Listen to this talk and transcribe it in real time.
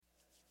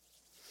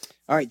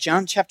All right,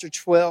 John chapter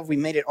 12, we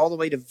made it all the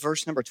way to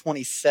verse number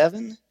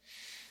 27.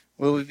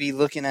 We'll be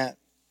looking at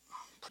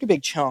a pretty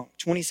big chunk,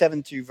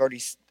 27 through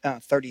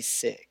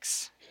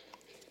 36.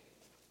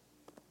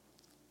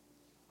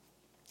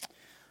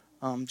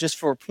 Just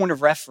for a point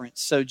of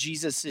reference, so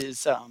Jesus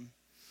is,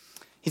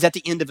 he's at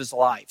the end of his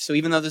life. So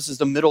even though this is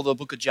the middle of the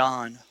book of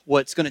John,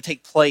 what's going to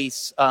take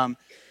place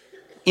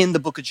in the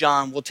book of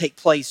John will take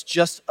place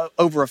just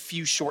over a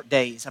few short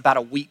days, about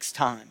a week's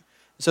time.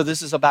 So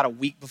this is about a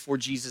week before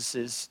Jesus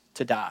is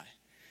to die.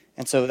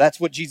 And so that's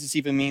what Jesus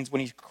even means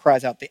when he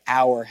cries out, the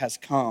hour has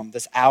come,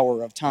 this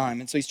hour of time.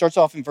 And so he starts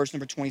off in verse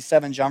number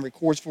 27. John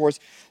records for us,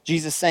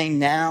 Jesus saying,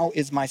 "Now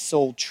is my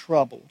soul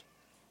troubled.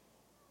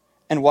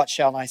 And what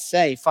shall I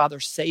say? Father,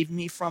 save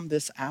me from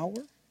this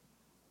hour?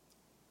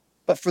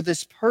 But for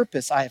this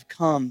purpose I have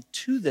come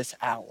to this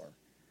hour.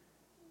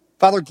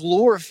 Father,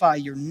 glorify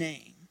your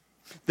name."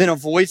 Then a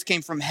voice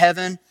came from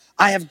heaven,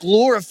 "I have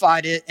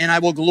glorified it, and I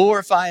will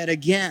glorify it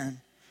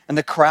again." And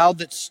the crowd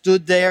that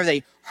stood there,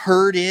 they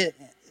heard it,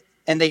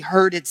 and they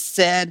heard it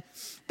said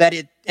that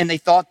it, and they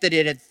thought that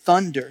it had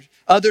thundered.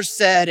 Others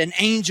said, "An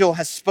angel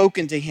has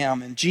spoken to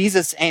him." And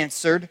Jesus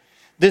answered,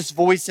 "This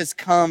voice has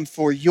come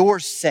for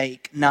your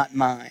sake, not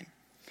mine.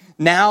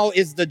 Now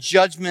is the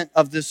judgment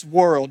of this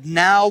world.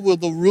 Now will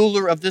the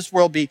ruler of this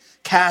world be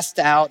cast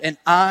out. And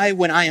I,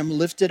 when I am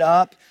lifted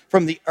up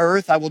from the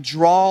earth, I will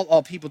draw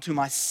all people to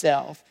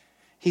myself."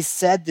 He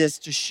said this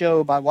to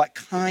show by what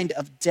kind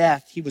of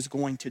death he was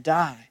going to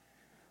die.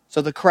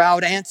 So the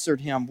crowd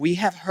answered him, "We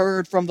have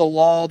heard from the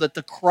law that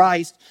the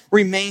Christ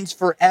remains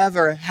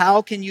forever.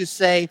 How can you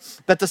say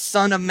that the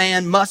Son of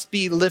Man must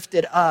be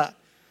lifted up?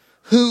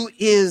 Who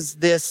is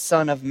this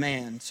Son of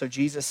Man?" So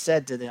Jesus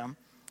said to them,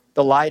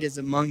 "The light is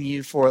among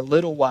you for a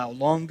little while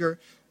longer.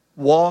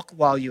 Walk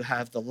while you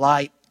have the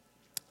light,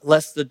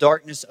 lest the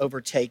darkness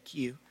overtake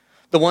you.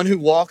 The one who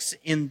walks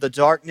in the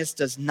darkness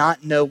does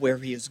not know where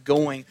he is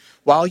going.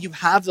 While you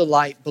have the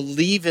light,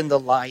 believe in the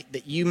light,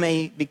 that you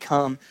may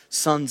become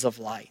sons of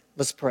light."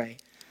 Let's pray.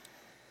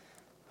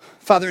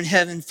 Father in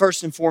heaven,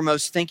 first and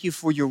foremost, thank you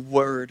for your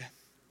word,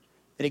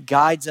 that it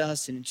guides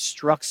us and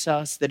instructs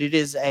us, that it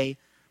is a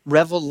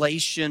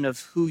revelation of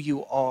who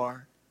you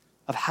are,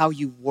 of how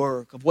you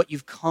work, of what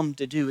you've come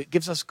to do. It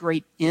gives us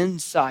great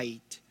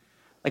insight.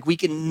 Like we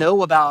can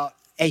know about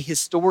a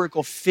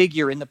historical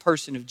figure in the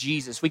person of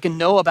Jesus. We can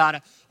know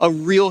about a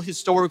real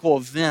historical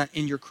event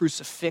in your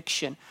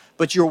crucifixion.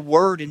 But your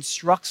word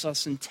instructs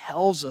us and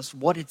tells us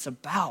what it's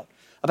about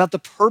the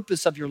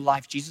purpose of your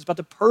life, Jesus, about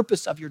the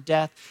purpose of your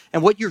death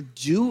and what you're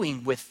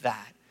doing with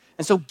that.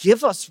 And so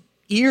give us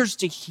ears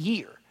to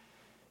hear.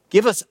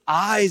 Give us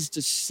eyes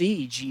to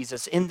see,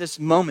 Jesus, in this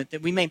moment,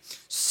 that we may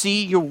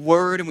see your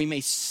word and we may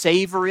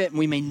savor it and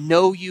we may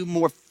know you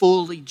more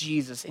fully,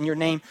 Jesus. In your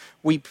name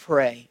we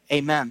pray.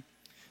 Amen.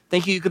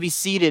 Thank you. You could be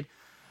seated.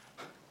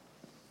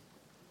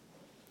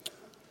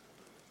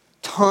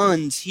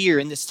 Tons here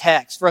in this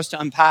text for us to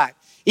unpack.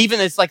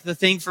 Even it's like the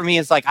thing for me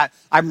is like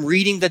I'm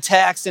reading the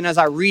text, and as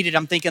I read it,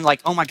 I'm thinking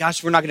like, oh my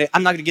gosh, I'm not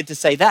gonna get to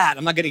say that.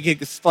 I'm not gonna get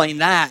to explain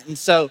that. And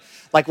so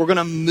like we're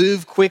gonna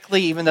move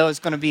quickly, even though it's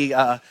gonna be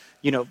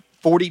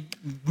 40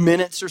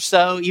 minutes or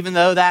so, even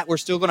though that we're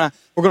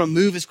gonna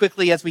move as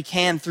quickly as we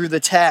can through the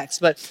text.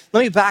 But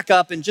let me back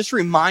up and just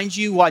remind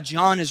you why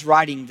John is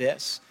writing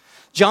this.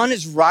 John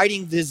is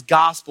writing this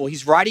gospel.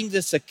 He's writing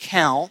this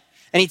account,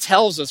 and he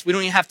tells us, we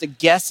don't even have to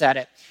guess at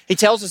it. He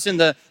tells us in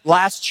the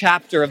last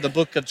chapter of the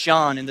book of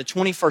John, in the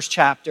 21st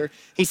chapter,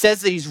 he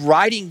says that he's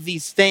writing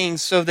these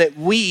things so that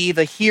we,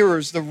 the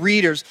hearers, the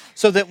readers,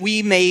 so that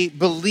we may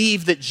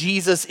believe that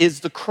Jesus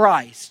is the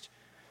Christ.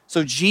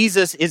 So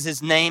Jesus is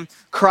his name.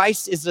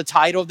 Christ is the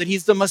title, that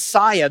he's the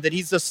Messiah, that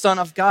he's the Son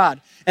of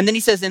God. And then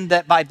he says in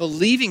that by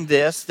believing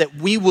this, that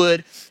we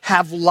would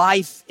have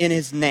life in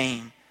his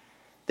name.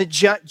 That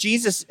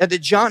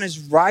John is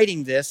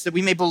writing this, that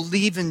we may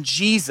believe in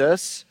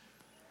Jesus.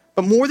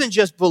 But more than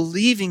just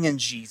believing in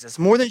Jesus,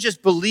 more than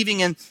just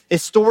believing in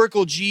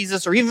historical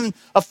Jesus or even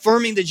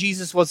affirming that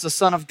Jesus was the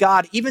Son of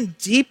God, even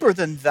deeper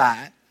than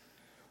that,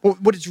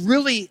 what's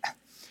really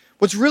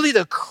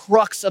the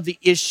crux of the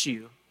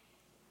issue,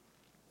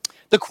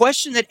 the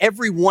question that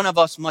every one of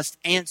us must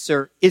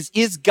answer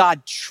is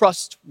God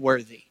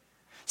trustworthy?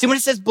 See, when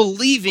it says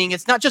believing,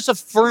 it's not just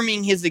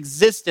affirming his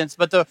existence,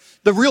 but the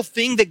real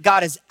thing that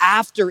God is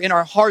after in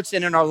our hearts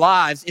and in our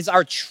lives is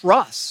our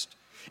trust.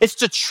 It's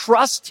to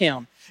trust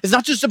him. It's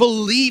not just to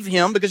believe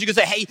him, because you can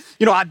say, hey,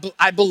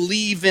 I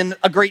believe in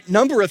a great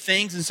number of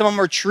things, and some of them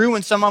are true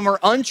and some of them are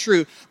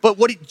untrue. But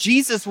what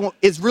Jesus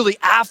is really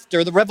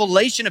after, the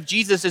revelation of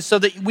Jesus, is so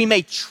that we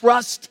may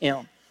trust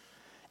him.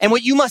 And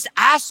what you must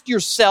ask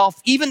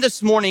yourself, even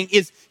this morning,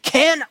 is,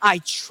 can I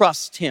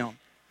trust him?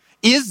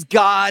 Is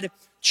God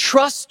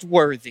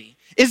trustworthy?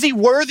 Is he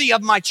worthy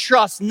of my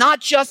trust?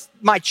 Not just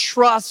my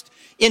trust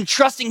in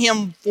trusting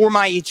him for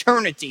my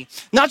eternity,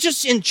 not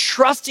just in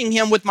trusting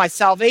him with my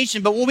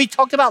salvation, but what we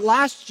talked about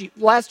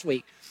last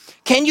week.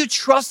 Can you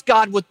trust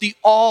God with the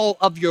all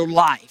of your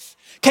life?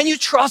 Can you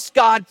trust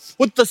God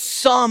with the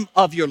sum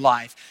of your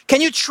life? Can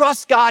you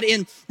trust God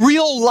in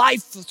real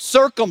life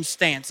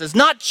circumstances?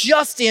 Not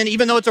just in,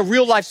 even though it's a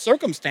real life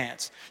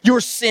circumstance, your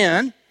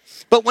sin,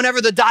 but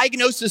whenever the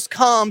diagnosis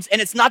comes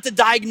and it's not the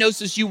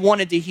diagnosis you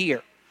wanted to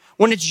hear.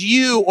 When it's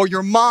you or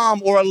your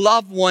mom or a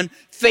loved one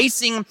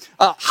facing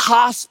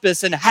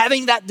hospice and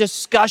having that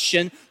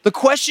discussion, the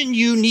question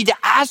you need to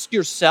ask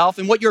yourself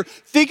and what you're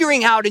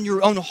figuring out in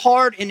your own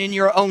heart and in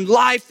your own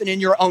life and in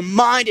your own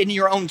mind and in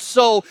your own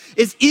soul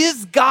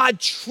is God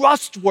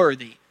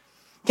trustworthy?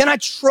 Can I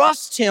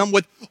trust him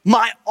with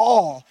my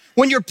all?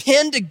 When you're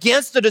pinned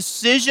against a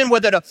decision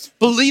whether to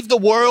believe the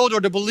world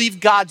or to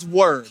believe God's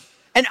word.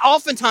 And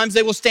oftentimes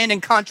they will stand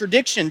in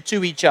contradiction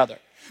to each other.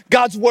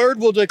 God's word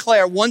will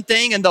declare one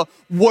thing and the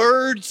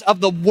words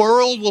of the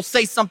world will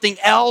say something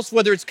else,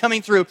 whether it's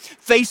coming through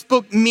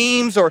Facebook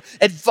memes or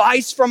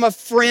advice from a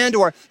friend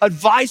or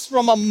advice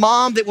from a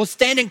mom that will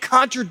stand in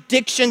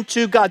contradiction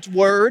to God's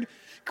word.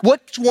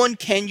 Which one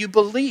can you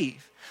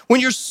believe? When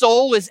your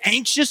soul is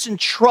anxious and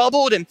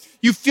troubled and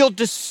you feel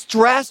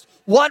distressed,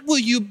 what will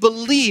you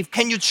believe?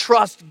 Can you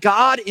trust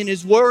God in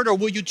his word, or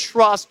will you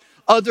trust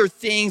other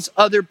things,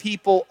 other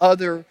people,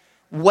 other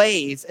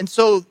ways? And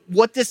so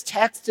what this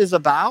text is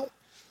about,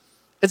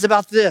 it's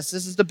about this.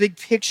 This is the big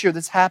picture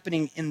that's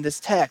happening in this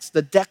text.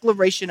 The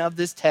declaration of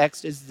this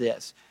text is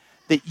this,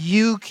 that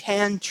you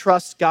can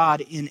trust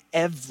God in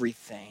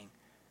everything,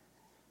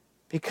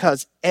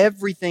 because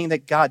everything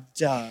that God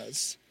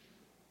does,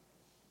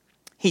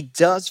 he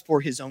does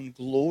for his own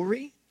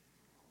glory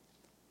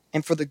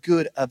and for the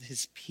good of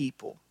his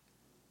people.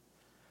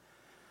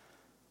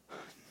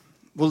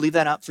 We'll leave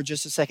that up for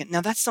just a second.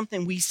 Now, that's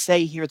something we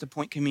say here at the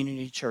Point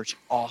Community Church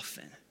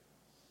often.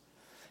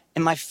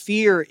 And my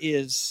fear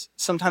is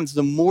sometimes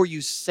the more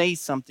you say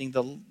something,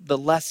 the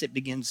less it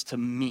begins to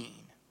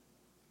mean.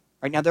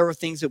 Right now, there are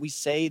things that we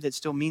say that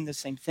still mean the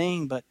same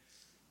thing, but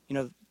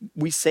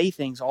we say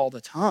things all the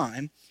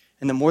time,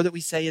 and the more that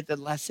we say it, the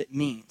less it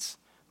means.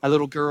 My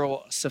little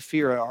girl,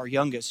 Safira, our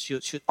youngest,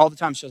 she all the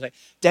time she'll say,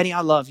 "Daddy,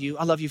 I love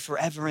you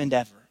forever and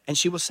ever." And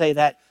she will say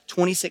that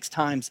 26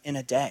 times in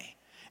a day.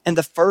 And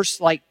the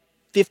first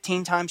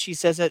 15 times she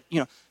says it,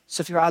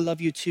 "Safira, I love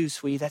you too,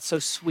 sweetie. That's so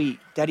sweet.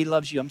 Daddy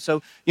loves you. I'm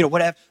so,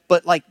 whatever."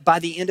 But by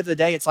the end of the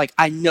day, it's like,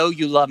 "I know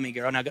you love me,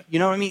 girl." And I go, you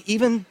know what I mean?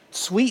 Even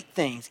sweet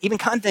things, even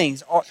kind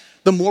things,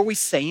 the more we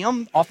say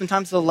them,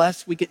 oftentimes the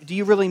less we get. Do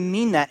you really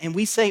mean that? And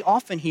we say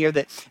often here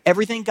that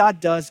everything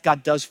God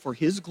does for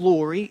his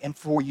glory and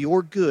for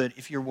your good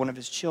if you're one of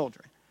his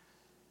children.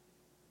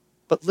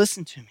 But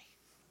listen to me.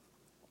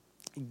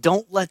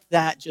 Don't let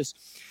that just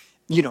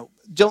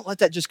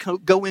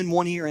go in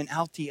one ear and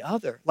out the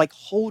other.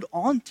 Hold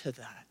on to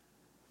that.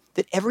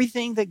 That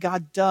everything that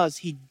God does,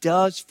 he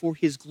does for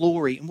his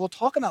glory. And we'll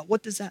talk about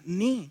what does that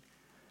mean.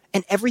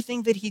 And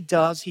everything that he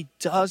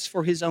does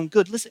for his own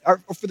good. Listen,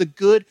 or for the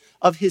good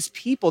of his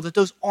people, that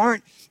those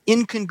aren't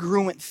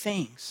incongruent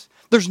things.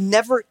 There's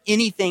never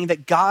anything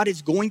that God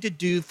is going to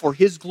do for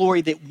his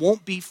glory that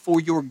won't be for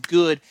your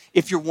good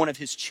if you're one of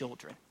his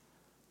children.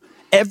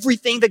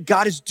 Everything that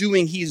God is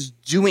doing, he is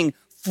doing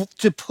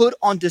to put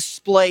on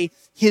display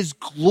his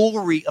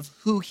glory of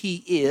who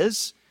he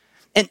is.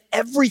 And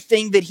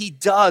everything that he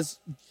does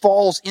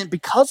falls in,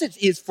 because it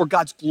is for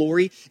God's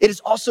glory, it is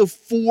also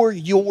for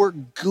your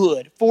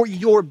good, for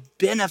your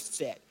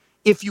benefit,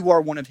 if you are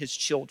one of his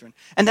children.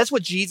 And that's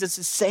what Jesus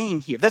is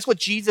saying here. That's what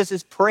Jesus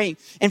is praying.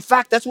 In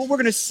fact, that's what we're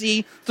going to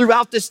see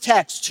throughout this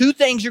text. Two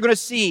things you're going to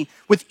see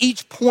with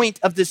each point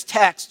of this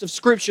text of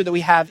scripture that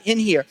we have in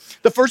here.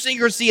 The first thing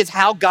you're going to see is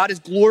how God is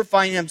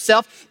glorifying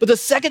himself. But the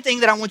second thing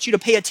that I want you to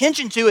pay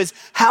attention to is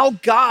how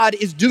God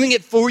is doing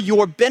it for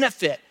your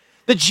benefit.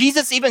 That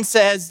Jesus even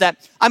says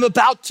that I'm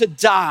about to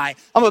die.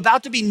 I'm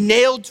about to be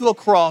nailed to a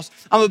cross.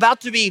 I'm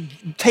about to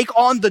take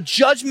on the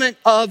judgment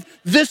of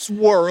this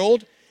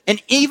world.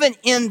 And even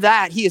in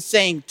that, he is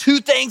saying two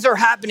things are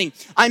happening.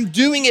 I'm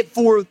doing it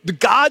for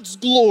God's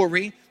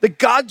glory, that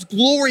God's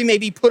glory may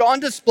be put on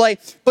display.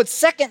 But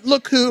second,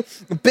 look who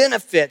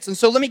benefits. And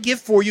so let me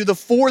give for you the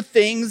four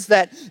things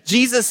that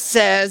Jesus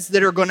says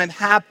that are going to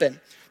happen.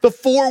 The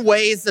four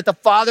ways that the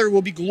Father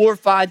will be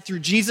glorified through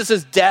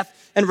Jesus' death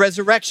and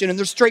resurrection. And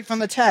they're straight from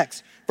the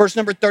text. Verse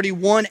number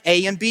 31,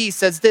 A and B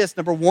says this.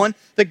 Number one,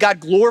 that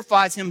God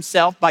glorifies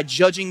himself by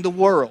judging the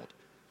world.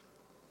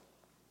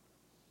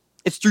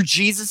 It's through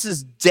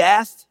Jesus'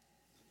 death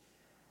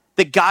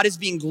that God is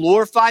being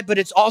glorified, but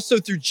it's also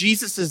through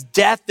Jesus'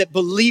 death that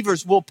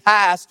believers will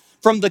pass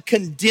from the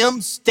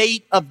condemned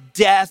state of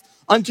death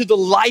unto the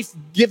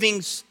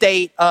life-giving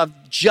state of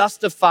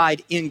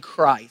justified in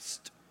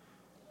Christ.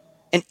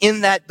 And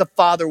in that, the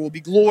Father will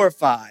be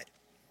glorified.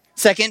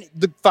 Second,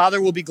 the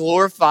Father will be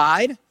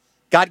glorified.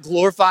 God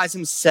glorifies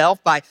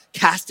himself by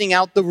casting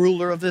out the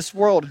ruler of this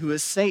world, who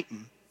is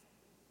Satan.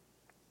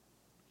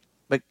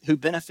 But who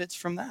benefits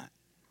from that?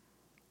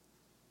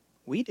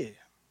 We do.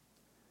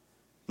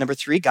 Number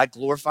three, God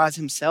glorifies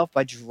himself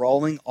by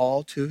drawing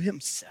all to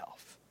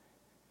himself.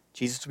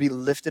 Jesus will be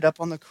lifted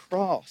up on the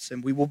cross,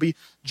 and we will be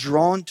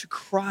drawn to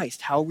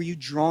Christ. How were you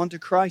drawn to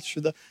Christ?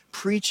 Through the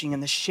preaching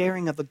and the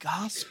sharing of the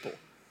gospel,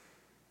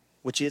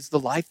 which is the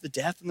life, the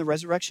death, and the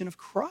resurrection of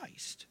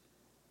Christ.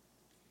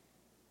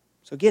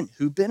 So again,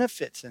 who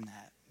benefits in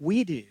that?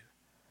 We do.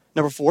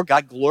 Number 4,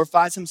 God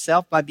glorifies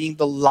himself by being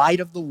the light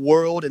of the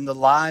world in the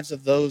lives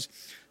of those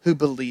who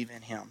believe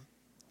in him.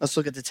 Let's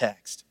look at the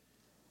text.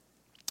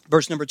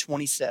 Verse number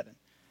 27.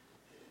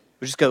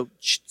 We'll just go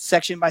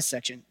section by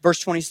section. Verse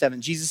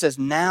 27, Jesus says,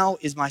 "Now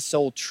is my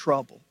soul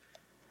troubled.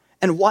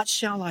 And what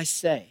shall I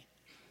say?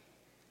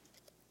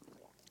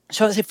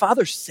 Shall I say,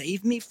 Father,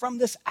 save me from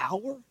this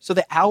hour?" So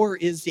the hour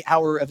is the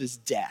hour of his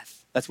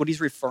death. That's what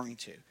he's referring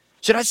to.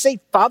 Should I say,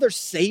 "Father,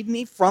 save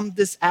me from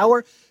this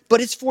hour"?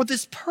 But it's for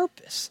this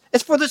purpose.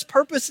 It's for this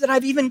purpose that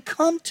I've even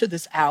come to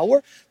this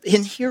hour.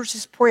 And here's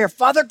his prayer.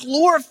 Father,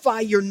 glorify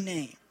your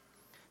name.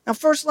 Now,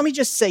 first, let me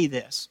just say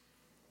this.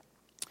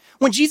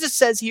 When Jesus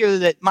says here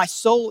that my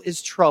soul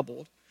is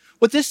troubled,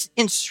 what this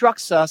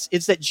instructs us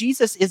is that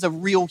Jesus is a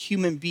real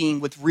human being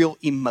with real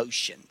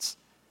emotions.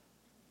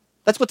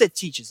 That's what that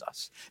teaches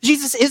us.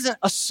 Jesus isn't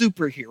a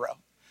superhero.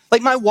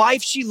 Like my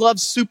wife, she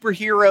loves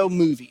superhero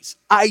movies.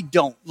 I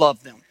don't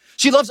love them.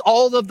 She loves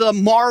all of the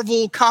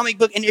Marvel comic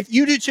book. And if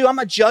you do too, I'm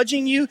not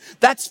judging you.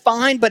 That's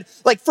fine. But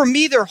like for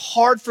me, they're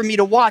hard for me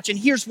to watch. And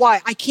here's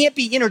why. I can't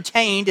be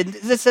entertained. And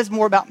this says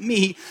more about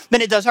me than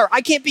it does her.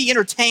 I can't be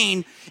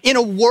entertained in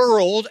a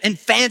world and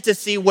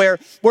fantasy where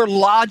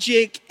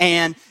logic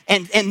and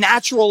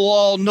natural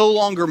law no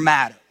longer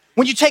matter.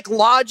 When you take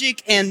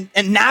logic and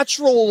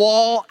natural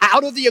law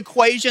out of the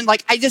equation,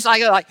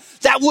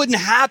 that wouldn't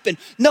happen.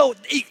 No,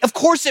 of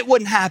course it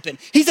wouldn't happen.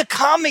 He's a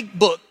comic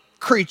book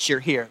creature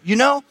here, you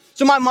know?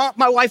 So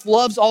my wife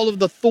loves all of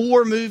the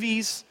Thor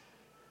movies.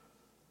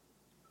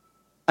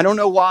 I don't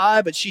know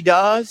why, but she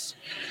does.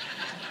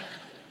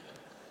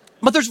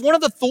 But there's one of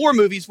the Thor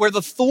movies where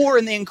the Thor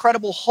and the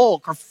Incredible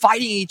Hulk are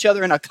fighting each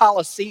other in a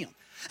coliseum.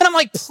 And I'm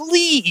like,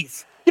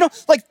 please. You know,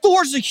 like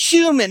Thor's a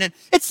human and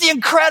it's the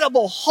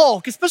Incredible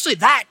Hulk, especially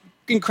that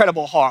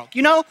Incredible Hulk,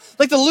 you know?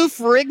 Like the Lou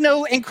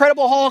Ferrigno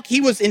Incredible Hulk, he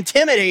was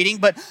intimidating,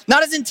 but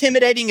not as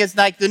intimidating as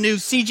like the new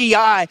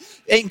CGI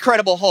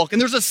Incredible Hulk.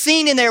 And there's a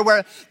scene in there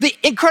where the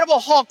Incredible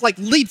Hulk like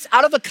leaps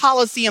out of the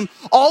Coliseum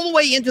all the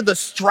way into the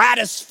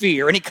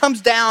stratosphere and he comes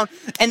down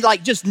and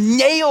like just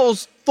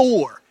nails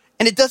Thor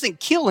and it doesn't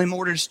kill him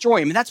or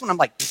destroy him. And that's when I'm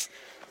like,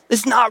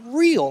 it's not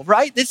real,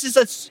 right? This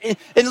is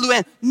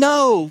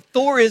no,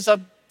 Thor is a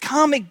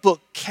comic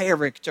book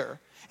character.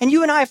 And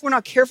you and I, if we're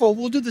not careful,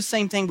 we'll do the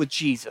same thing with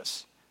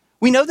Jesus.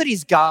 We know that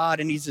he's God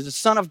and he's the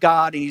Son of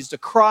God and he's the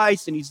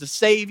Christ and he's the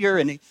Savior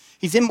and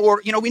he's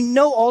immortal. You know, we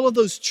know all of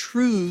those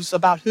truths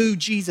about who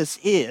Jesus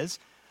is.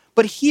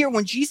 But here,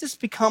 when Jesus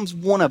becomes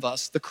one of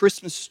us, the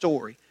Christmas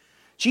story,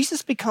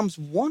 Jesus becomes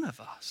one of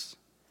us.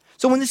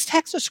 So when this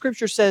text of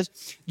Scripture says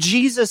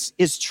Jesus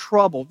is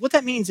troubled, what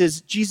that means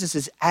is Jesus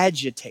is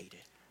agitated.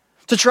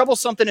 To trouble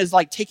something is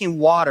like taking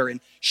water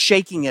and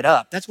shaking it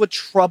up. That's what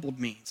troubled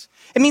means.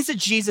 It means that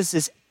Jesus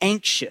is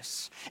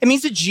anxious. It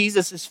means that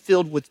Jesus is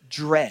filled with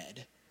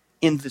dread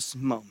in this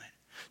moment.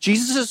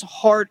 Jesus'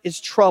 heart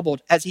is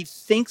troubled as he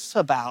thinks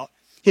about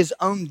his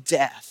own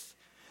death.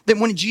 That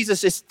when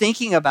Jesus is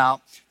thinking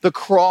about the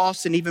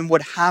cross and even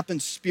what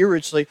happened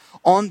spiritually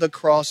on the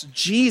cross,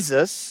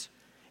 Jesus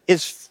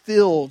is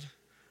filled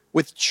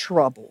with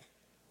trouble.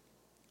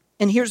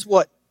 And here's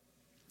what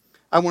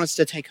I want us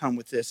to take home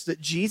with this, that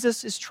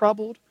Jesus is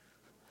troubled.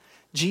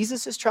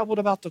 Jesus is troubled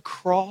about the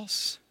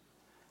cross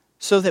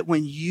so that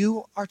when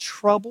you are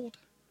troubled,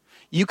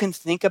 you can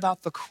think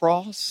about the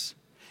cross,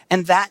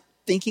 and that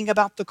thinking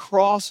about the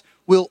cross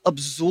will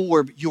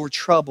absorb your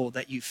trouble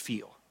that you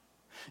feel.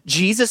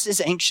 Jesus is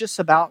anxious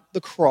about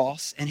the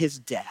cross and his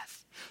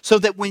death so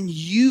that when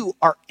you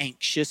are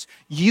anxious,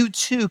 you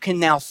too can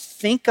now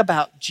think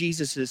about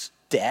Jesus'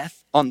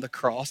 death on the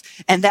cross,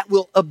 and that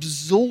will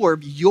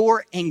absorb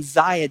your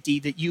anxiety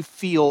that you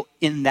feel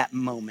in that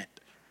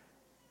moment.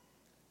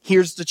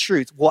 Here's the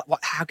truth.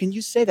 How can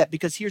you say that?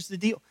 Because here's the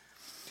deal.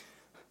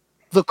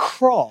 The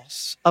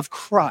cross of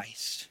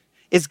Christ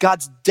is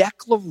God's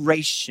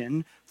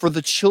declaration for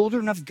the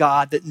children of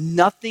God that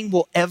nothing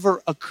will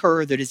ever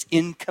occur that is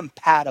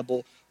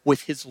incompatible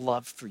with his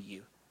love for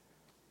you.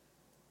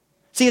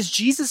 See, as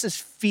Jesus is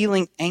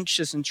feeling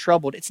anxious and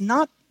troubled, it's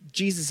not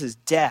Jesus'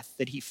 death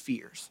that he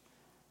fears.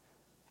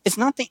 It's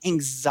not the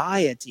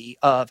anxiety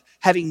of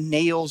having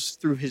nails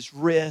through his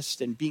wrist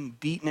and being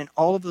beaten and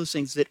all of those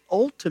things that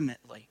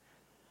ultimately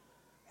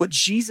what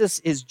Jesus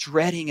is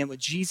dreading and what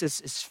Jesus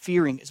is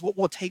fearing is what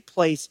will take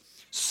place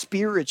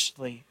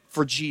spiritually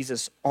for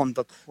Jesus on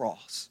the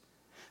cross.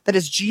 That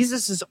as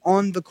Jesus is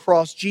on the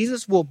cross,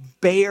 Jesus will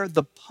bear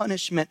the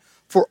punishment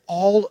for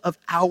all of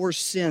our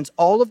sins,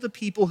 all of the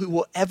people who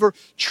will ever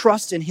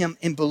trust in him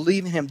and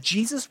believe in him.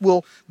 Jesus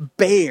will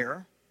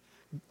bear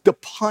the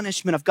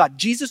punishment of God.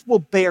 Jesus will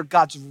bear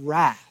God's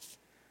wrath,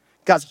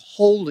 God's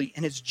holy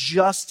and his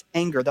just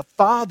anger. The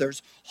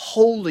Father's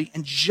holy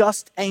and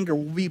just anger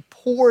will be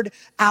poured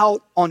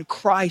out on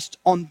Christ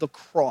on the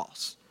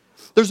cross.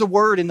 There's a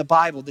word in the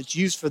Bible that's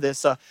used for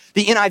this. The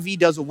NIV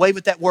does away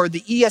with that word.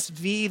 The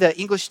ESV, the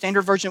English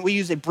Standard Version we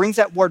use, it brings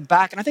that word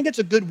back. And I think it's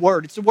a good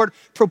word. It's the word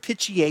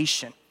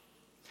propitiation.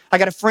 I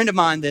got a friend of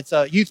mine that's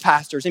a youth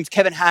pastor. His name's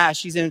Kevin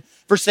Hash. He's in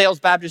Versailles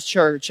Baptist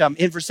Church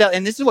in Versailles.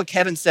 And this is what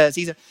Kevin says.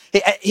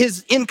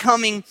 His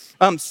incoming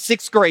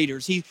sixth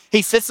graders,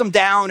 he sits them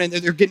down and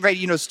they're getting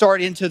ready to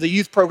start into the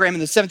youth program in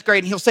the seventh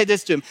grade. And he'll say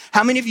this to them: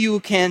 how many of you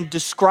can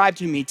describe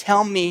to me,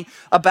 tell me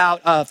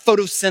about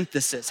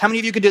photosynthesis? How many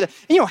of you can do that?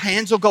 And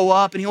hands will go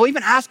up, and he'll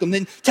even ask them,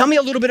 then tell me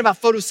a little bit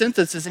about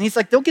photosynthesis. And he's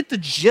like, they'll get the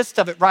gist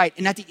of it right.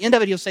 And at the end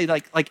of it, he'll say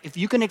like if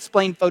you can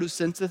explain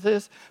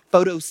photosynthesis,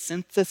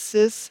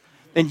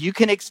 then you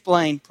can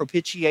explain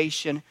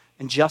propitiation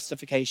and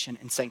justification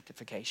and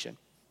sanctification.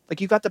 Like,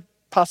 you've got the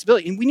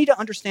possibility. And we need to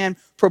understand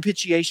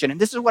propitiation.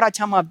 And this is what I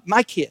tell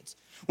my kids.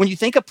 When you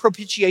think of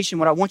propitiation,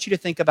 what I want you to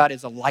think about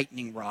is a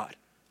lightning rod.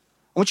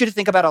 I want you to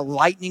think about a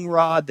lightning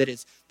rod that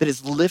is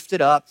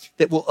lifted up,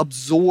 that will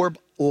absorb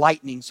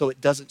lightning so it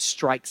doesn't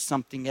strike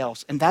something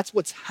else. And that's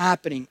what's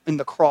happening in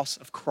the cross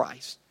of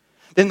Christ.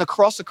 Then the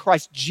cross of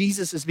Christ,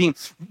 Jesus is being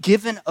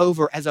given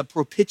over as a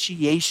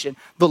propitiation.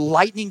 The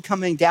lightning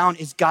coming down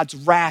is God's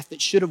wrath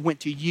that should have went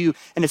to you.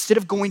 And instead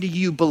of going to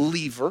you,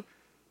 believer,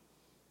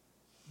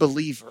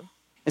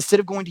 instead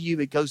of going to you,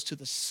 it goes to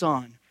the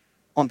Son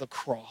on the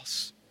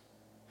cross.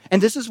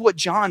 And this is what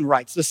John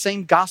writes, the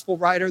same gospel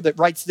writer that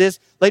writes this.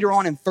 Later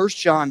on in 1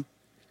 John,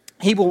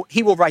 he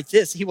will write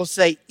this. He will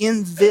say,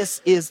 in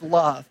this is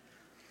love.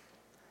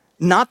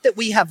 Not that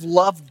we have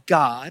loved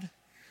God,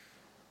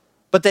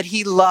 but that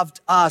he loved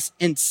us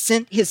and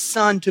sent his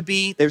Son to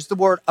be, there's the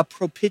word, a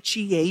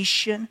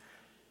propitiation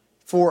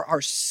for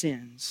our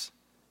sins.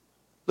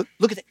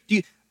 Look at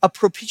that. A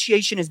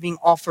propitiation is being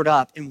offered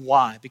up. And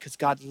why? Because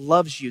God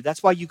loves you.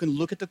 That's why you can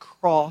look at the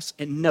cross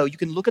and know. You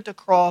can look at the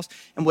cross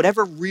and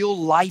whatever real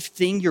life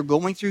thing you're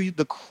going through,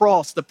 the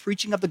cross, the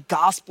preaching of the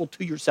gospel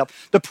to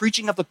yourself, the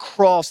preaching of the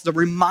cross, the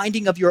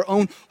reminding of your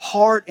own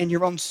heart and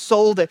your own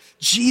soul that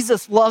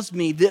Jesus loves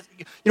me.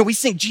 We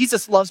sing,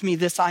 Jesus loves me,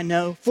 this I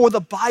know, for the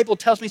Bible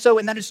tells me so.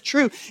 And that is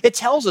true. It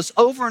tells us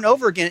over and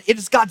over again. It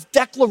is God's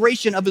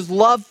declaration of his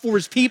love for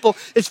his people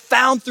is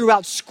found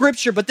throughout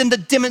Scripture. But then the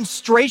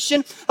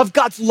demonstration of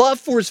God's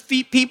love for his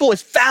people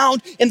is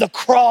found in the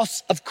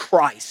cross of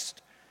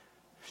Christ.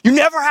 You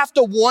never have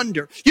to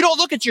wonder. You don't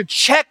look at your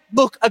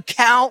checkbook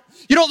account.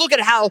 You don't look at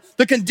how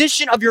the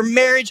condition of your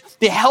marriage,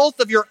 the health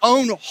of your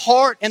own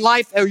heart and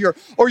life,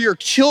 or your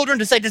children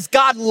to say, does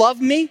God love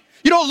me?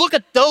 You don't look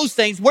at those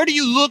things. Where do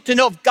you look to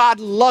know if God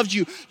loves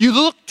you? You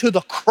look to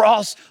the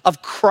cross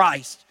of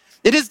Christ.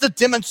 It is the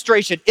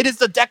demonstration. It is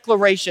the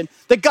declaration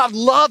that God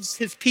loves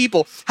his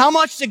people. How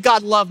much did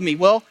God love me?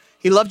 Well,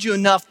 he loved you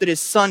enough that his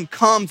Son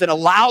comes and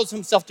allows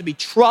himself to be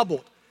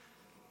troubled.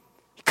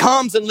 He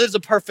comes and lives a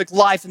perfect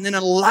life and then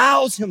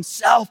allows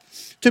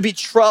himself to be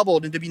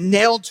troubled and to be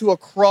nailed to a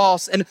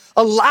cross and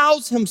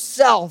allows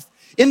himself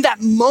in that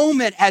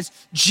moment as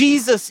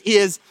Jesus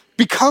is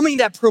becoming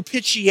that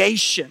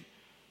propitiation.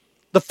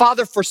 The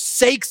Father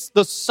forsakes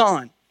the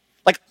Son.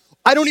 Like,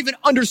 I don't even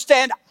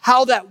understand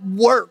how that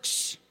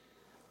works.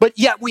 But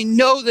yet we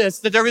know this,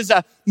 that there is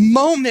a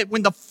moment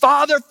when the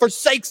Father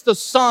forsakes the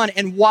Son.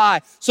 And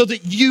why? So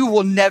that you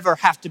will never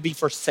have to be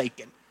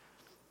forsaken.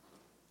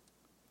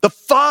 The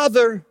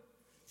Father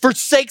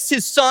forsakes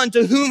his Son,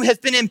 to whom has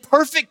been in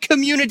perfect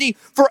community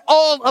for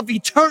all of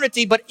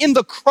eternity. But in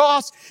the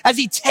cross, as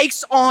he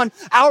takes on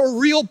our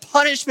real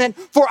punishment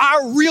for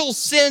our real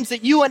sins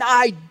that you and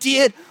I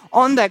did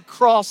on that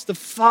cross, the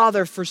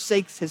Father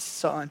forsakes his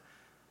Son,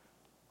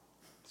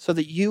 so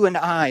that you and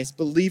I, as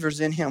believers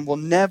in him, will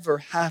never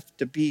have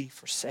to be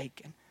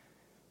forsaken.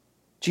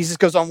 Jesus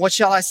goes on, what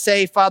shall I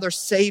say? Father,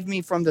 save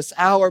me from this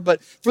hour,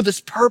 but for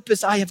this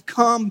purpose I have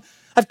come.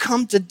 I've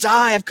come to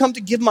die. I've come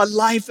to give my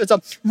life as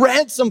a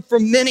ransom for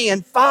many.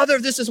 And Father,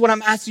 this is what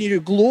I'm asking you to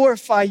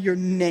glorify your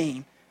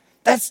name.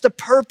 That's the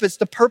purpose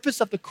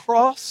of the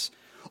cross.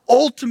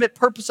 Ultimate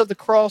purpose of the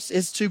cross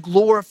is to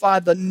glorify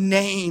the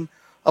name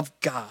of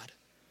God.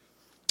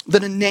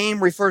 That a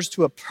name refers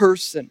to a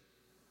person.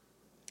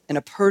 And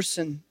a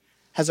person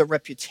has a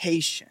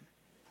reputation.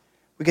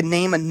 We could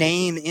name a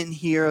name in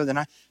here. Then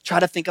I try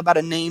to think about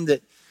a name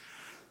that,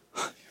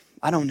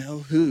 I don't know,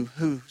 who.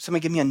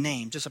 Somebody give me a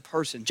name, just a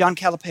person. John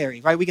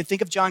Calipari, right? We can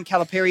think of John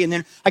Calipari, and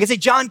then I can say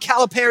John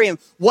Calipari, and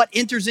what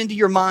enters into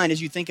your mind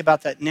as you think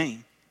about that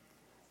name?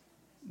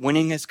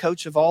 Winningest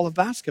coach of all of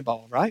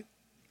basketball, right?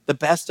 The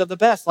best of the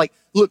best. Like,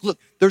 look,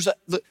 there's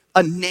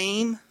a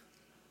name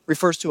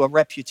refers to a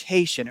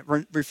reputation. It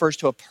refers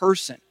to a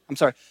person.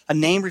 A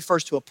name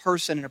refers to a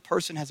person, and a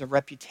person has a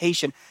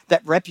reputation.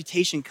 That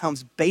reputation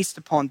comes based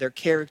upon their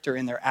character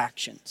and their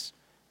actions.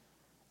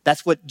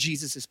 That's what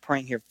Jesus is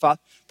praying here.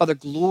 Father,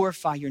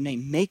 glorify your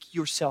name. Make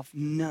yourself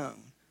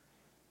known.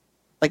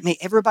 Like, may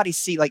everybody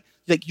see, like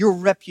your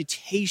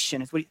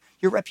reputation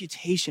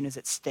is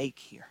at stake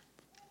here.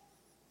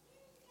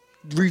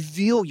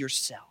 Reveal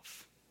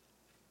yourself.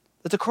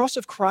 That the cross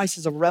of Christ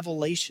is a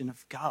revelation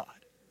of God.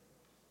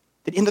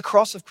 That in the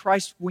cross of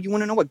Christ, well, you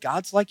want to know what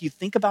God's like? You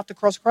think about the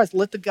cross of Christ.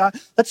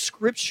 Let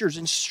scriptures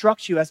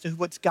instruct you as to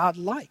what's God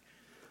like.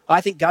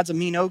 I think God's a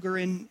mean ogre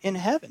in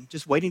heaven,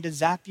 just waiting to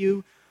zap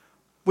you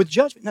with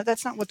judgment. No,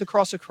 that's not what the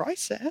cross of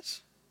Christ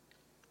says.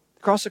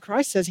 The cross of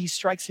Christ says he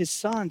strikes his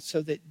son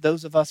so that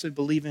those of us who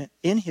believe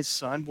in his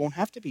son won't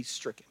have to be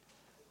stricken.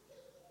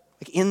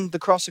 Like in the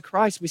cross of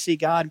Christ, we see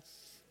God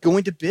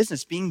going to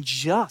business, being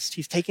just.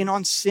 He's taking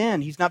on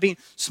sin. He's not being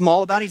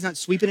small about it. He's not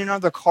sweeping it under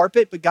the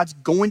carpet, but God's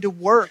going to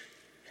work.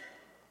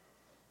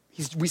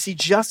 We see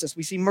justice.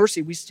 We see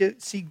mercy. We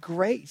see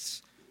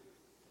grace.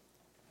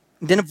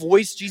 And then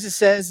Jesus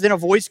says, then a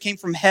voice came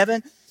from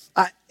heaven.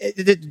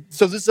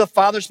 So this is the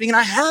Father speaking.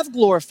 I have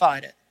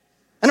glorified it.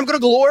 And I'm going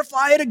to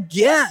glorify it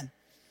again.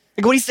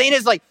 Like what he's saying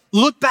is like,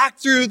 look back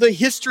through the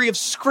history of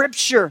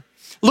Scripture.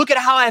 Look at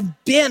how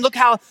I've been. Look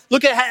at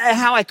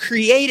how I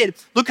created.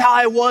 Look how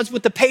I was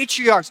with the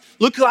patriarchs.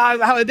 Look how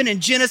I've been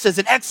in Genesis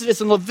and Exodus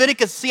and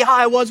Leviticus. See how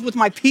I was with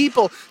my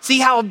people. See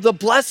how the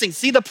blessings,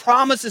 see the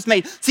promises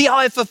made. See how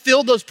I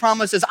fulfilled those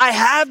promises. I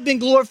have been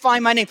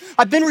glorifying my name.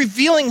 I've been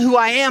revealing who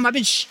I am. I've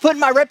been putting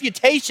my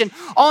reputation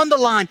on the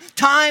line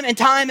time and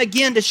time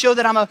again to show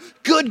that I'm a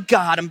good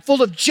God. I'm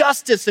full of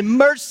justice and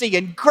mercy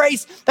and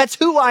grace. That's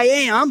who I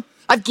am.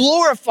 I've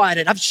glorified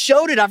it. I've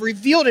showed it. I've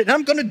revealed it. And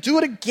I'm going to do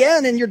it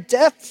again in your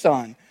death,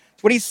 son.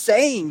 That's what he's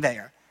saying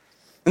there.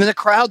 And then the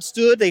crowd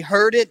stood. They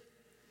heard it.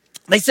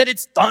 They said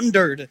it's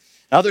thundered.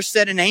 Others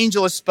said an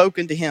angel has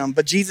spoken to him.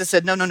 But Jesus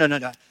said, no.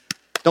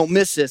 Don't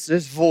miss this.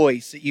 This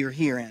voice that you're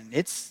hearing,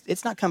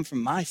 it's not come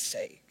from my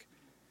sake.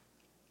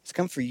 It's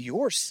come for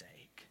your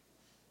sake.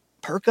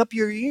 Perk up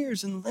your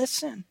ears and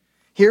listen.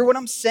 Hear what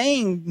I'm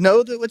saying.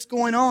 Know that what's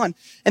going on.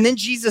 And then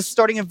Jesus,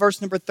 starting in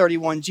verse number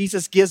 31,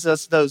 Jesus gives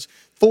us those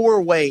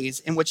 4 ways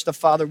in which the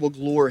Father will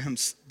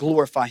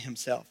glorify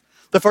himself.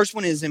 The first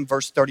one is in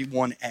verse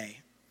 31a.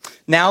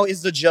 Now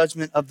is the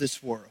judgment of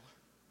this world.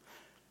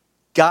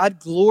 God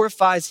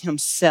glorifies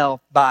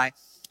himself by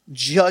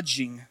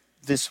judging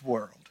this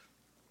world.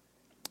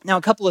 Now,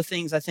 a couple of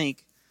things I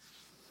think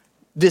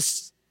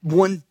this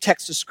one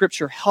text of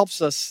Scripture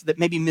helps us that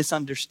maybe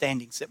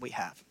misunderstandings that we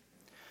have.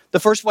 The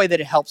first way that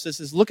it helps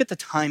us is look at the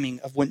timing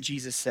of what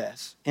Jesus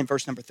says in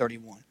verse number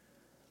 31.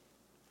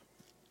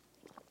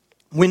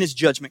 When is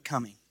judgment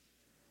coming?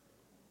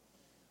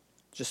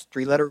 Just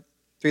three-letter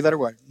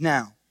word.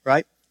 Now,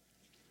 right?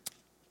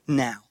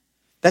 Now.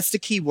 That's the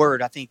key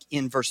word, I think,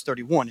 in verse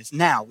 31 is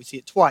now. We see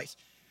it twice.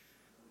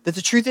 That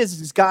the truth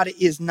is God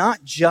is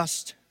not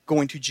just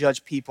going to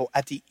judge people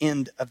at the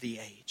end of the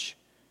age,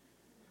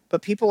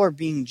 but people are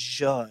being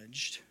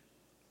judged.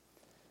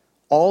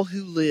 All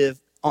who live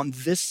on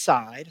this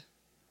side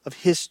of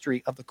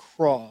history of the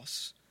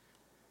cross,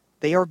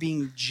 they are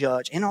being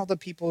judged. And all the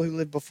people who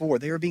lived before,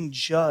 they are being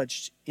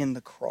judged in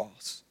the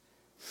cross.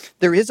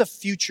 There is a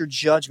future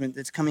judgment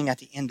that's coming at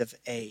the end of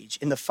age,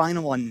 in the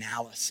final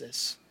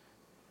analysis,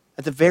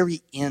 at the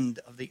very end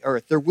of the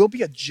earth. There will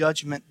be a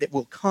judgment that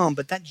will come,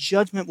 but that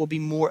judgment will be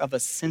more of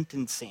a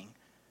sentencing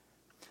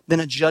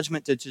than a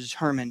judgment to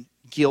determine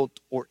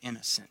guilt or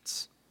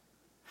innocence.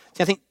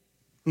 See, I think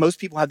most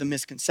people have the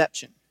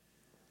misconception.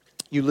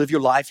 You live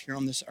your life here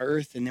on this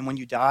earth, and then when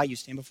you die, you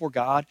stand before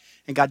God,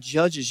 and God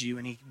judges you,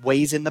 and he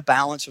weighs in the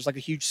balance. There's like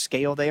a huge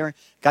scale there.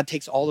 God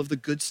takes all of the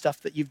good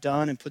stuff that you've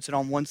done and puts it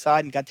on one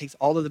side, and God takes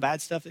all of the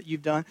bad stuff that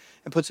you've done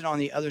and puts it on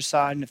the other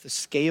side. And if the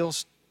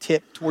scales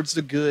tip towards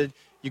the good,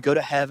 you go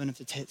to heaven. If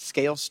the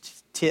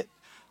scales tip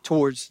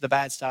towards the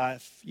bad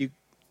stuff, you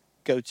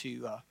go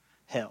to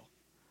hell.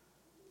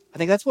 I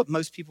think that's what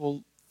most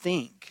people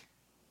think.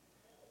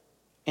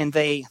 And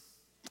they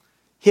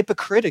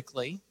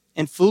hypocritically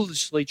and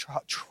foolishly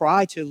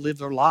try to live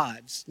their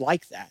lives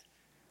like that.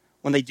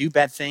 When they do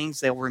bad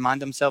things, they'll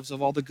remind themselves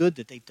of all the good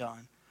that they've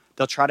done.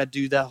 They'll try to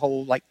do the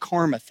whole like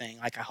karma thing.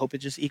 Like, I hope it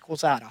just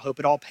equals out. I hope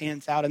it all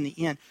pans out in the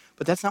end.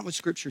 But that's not what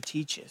Scripture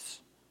teaches.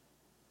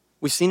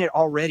 We've seen it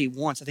already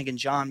once, I think in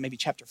John, maybe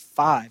chapter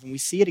 5. And we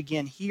see it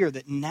again here,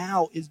 that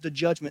now is the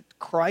judgment.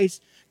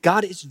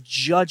 God is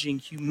judging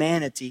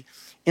humanity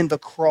in the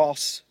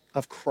cross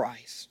of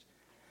Christ.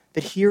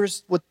 But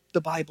here's what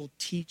the Bible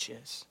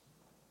teaches.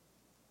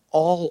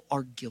 All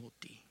are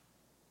guilty.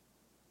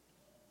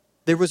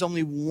 There was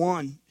only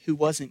one who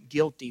wasn't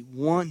guilty,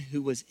 one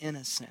who was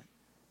innocent,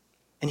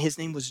 and his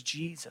name was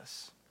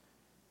Jesus.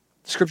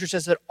 The Scripture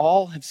says that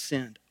all have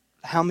sinned.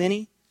 How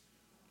many?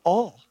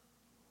 All.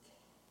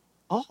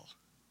 All.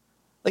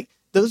 Like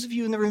those of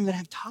you in the room that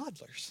have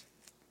toddlers,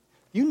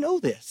 you know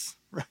this.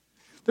 Right?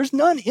 There's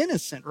none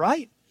innocent,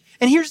 right?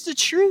 And here's the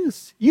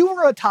truth. You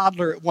were a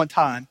toddler at one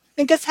time,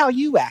 and guess how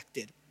you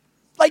acted?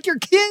 Like your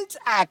kids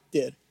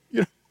acted.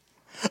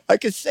 I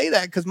could say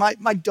that because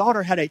my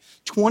daughter had a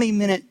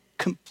 20-minute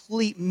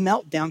complete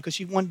meltdown because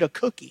she wanted a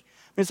cookie.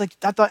 It's like,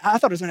 I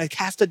thought it was going to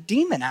cast a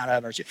demon out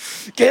of her.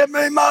 Give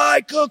me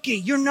my cookie.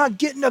 You're not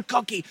getting a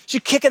cookie.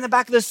 She's kicking the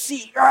back of the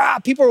seat.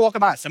 People are walking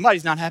by.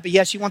 Somebody's not happy.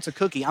 Yeah, she wants a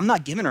cookie. I'm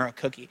not giving her a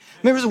cookie.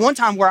 There was one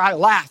time where I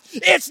laughed.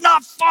 It's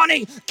not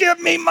funny. Give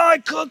me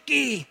my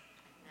cookie.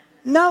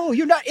 No,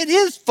 you're not. It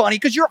is funny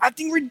because you're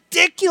acting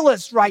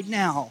ridiculous right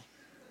now.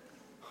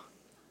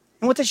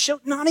 And what they show,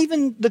 not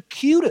even the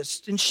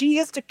cutest, and she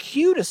is the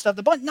cutest of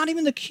the bunch, not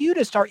even the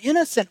cutest are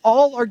innocent.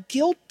 All are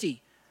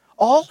guilty.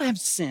 All have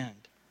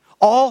sinned.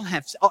 All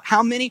have,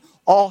 how many?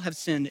 All have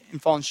sinned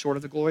and fallen short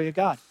of the glory of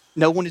God.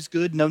 No one is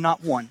good, no,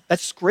 not one.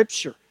 That's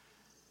scripture.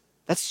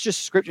 That's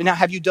just scripture. Now,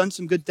 have you done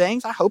some good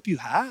things? I hope you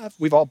have.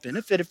 We've all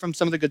benefited from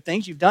some of the good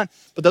things you've done,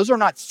 but those are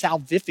not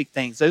salvific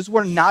things. Those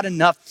were not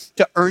enough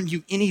to earn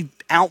you any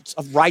ounce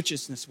of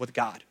righteousness with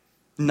God.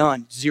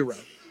 None, zero.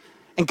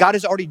 And God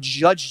has already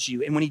judged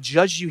you. And when he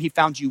judged you, he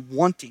found you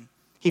wanting.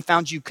 He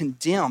found you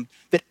condemned.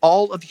 That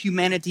all of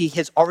humanity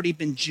has already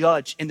been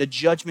judged. And the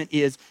judgment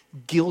is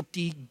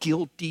guilty,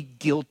 guilty,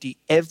 guilty.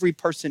 Every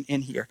person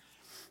in here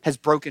has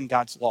broken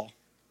God's law.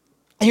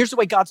 And here's the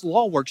way God's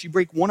law works. You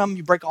break one of them,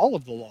 you break all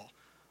of the law.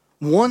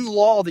 One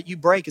law that you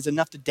break is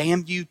enough to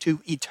damn you to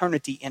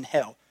eternity in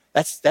hell.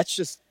 That's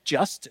just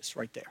justice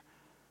right there.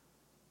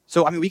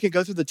 So, we could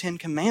go through the 10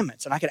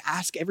 Commandments, and I could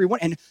ask everyone,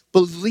 and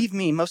believe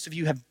me, most of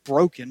you have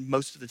broken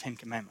most of the 10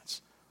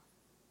 Commandments.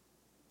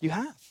 You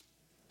have.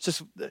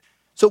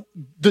 So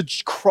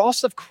the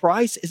cross of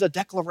Christ is a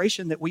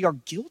declaration that we are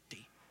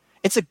guilty.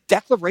 It's a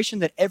declaration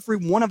that every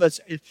one of us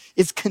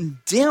is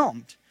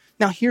condemned.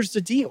 Now, here's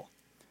the deal.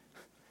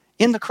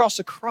 In the cross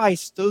of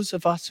Christ, those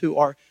of us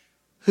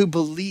who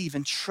believe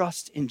and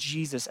trust in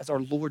Jesus as our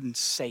Lord and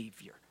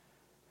Savior,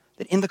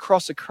 that in the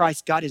cross of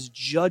Christ, God is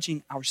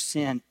judging our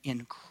sin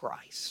in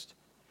Christ.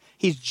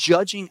 He's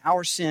judging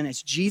our sin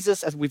as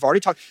Jesus, as we've already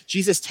talked,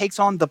 Jesus takes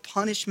on the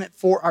punishment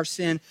for our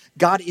sin.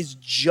 God is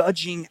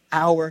judging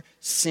our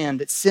sin,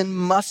 that sin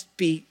must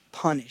be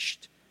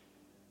punished.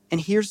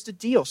 And here's the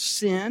deal.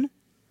 Sin,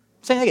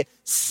 say that again,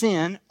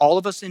 sin, all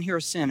of us in here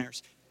are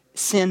sinners.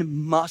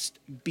 Sin must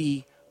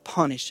be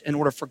punished in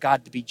order for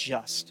God to be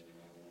just.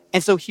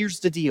 And so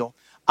here's the deal.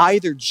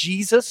 Either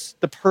Jesus,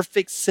 the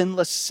perfect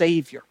sinless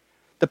Savior,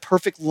 the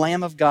perfect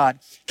Lamb of God,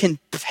 can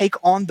take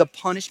on the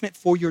punishment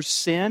for your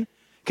sin,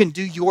 can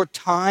do your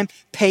time,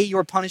 pay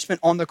your punishment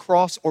on the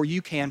cross, or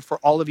you can for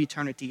all of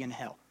eternity in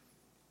hell.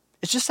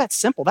 It's just that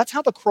simple. That's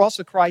how the cross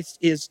of Christ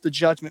is the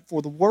judgment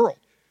for the world.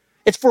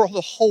 It's for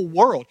the whole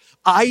world.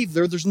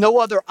 Either, there's no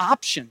other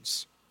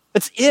options.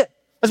 That's it.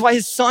 That's why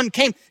his son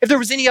came. If there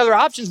was any other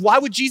options, why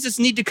would Jesus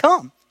need to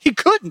come? He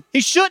couldn't. He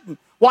shouldn't.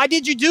 Why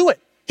did you do it?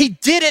 He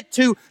did it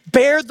to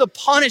bear the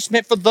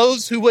punishment for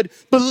those who would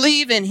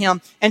believe in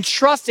him and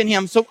trust in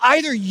him. So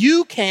either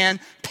you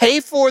can pay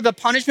for the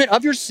punishment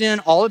of your sin,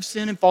 all have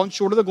sinned and fallen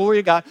short of the glory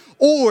of God,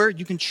 or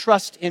you can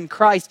trust in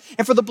Christ.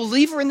 And for the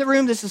believer in the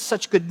room, this is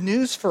such good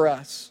news for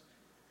us,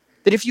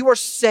 that if you are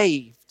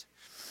saved,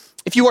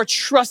 if you are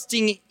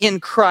trusting in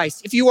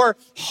Christ, if you are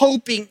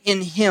hoping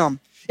in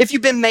him, if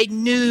you've been made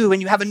new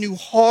and you have a new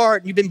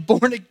heart and you've been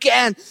born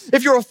again,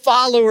 if you're a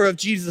follower of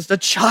Jesus, a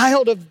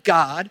child of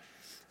God,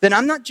 then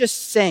I'm not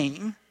just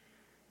saying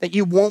that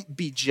you won't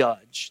be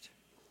judged.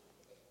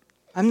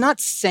 I'm not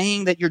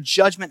saying that your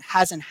judgment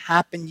hasn't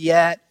happened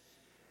yet.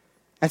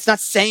 It's not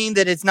saying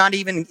that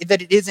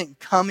that it isn't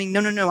coming.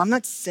 No. I'm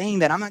not saying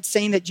that. I'm not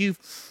saying that you've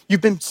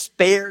been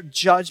spared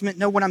judgment.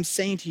 No, what I'm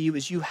saying to you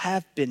is you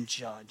have been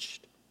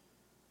judged.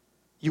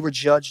 You were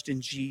judged in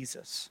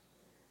Jesus.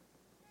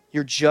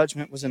 Your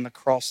judgment was in the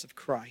cross of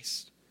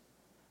Christ.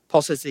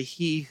 Paul says that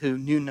he who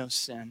knew no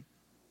sin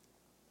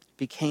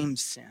became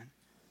sin,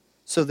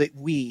 so that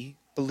we,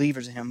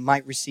 believers in him,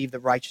 might receive the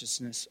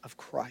righteousness of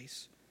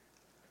Christ.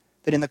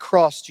 That in the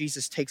cross,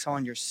 Jesus takes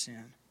on your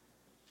sin.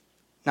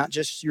 Not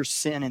just your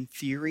sin in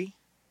theory,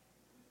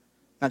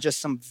 not just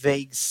some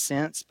vague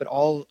sense, but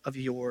all of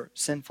your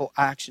sinful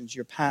actions,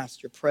 your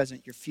past, your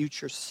present, your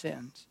future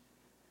sins.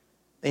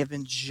 They have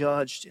been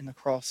judged in the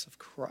cross of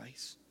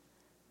Christ.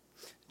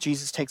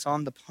 Jesus takes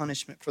on the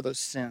punishment for those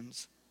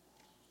sins.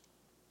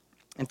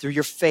 And through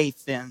your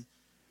faith then,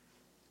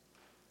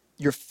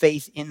 your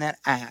faith in that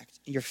act,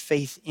 your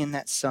faith in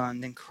that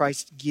Son, then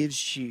Christ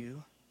gives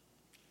you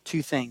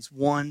two things.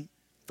 One,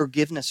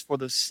 forgiveness for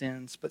those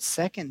sins. But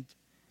second,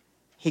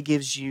 he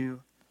gives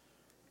you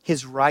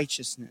his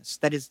righteousness.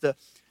 That is the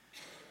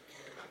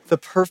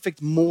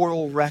perfect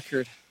moral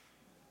record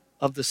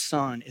of the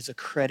Son is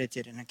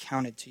accredited and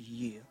accounted to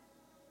you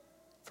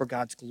for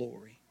God's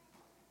glory.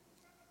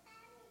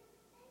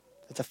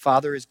 That the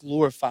Father is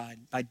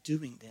glorified by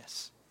doing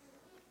this.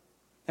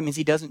 That means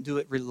he doesn't do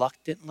it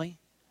reluctantly.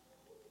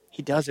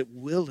 He does it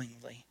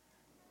willingly.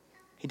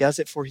 He does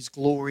it for his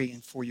glory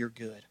and for your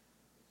good.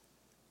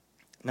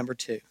 Number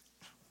two,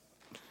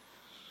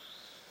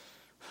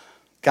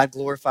 God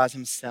glorifies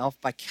himself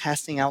by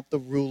casting out the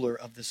ruler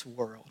of this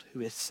world,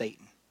 who is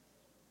Satan.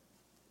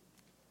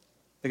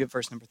 Look at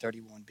verse number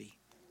 31b.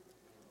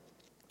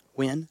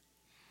 When?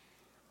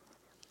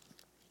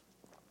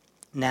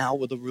 Now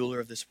will the ruler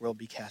of this world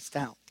be cast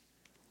out.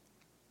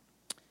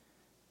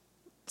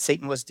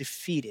 Satan was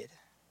defeated.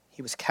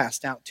 He was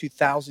cast out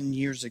 2,000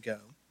 years ago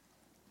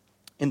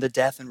in the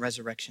death and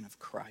resurrection of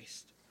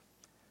Christ.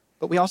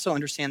 But we also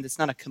understand it's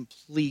not a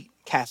complete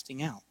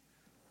casting out.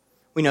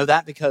 We know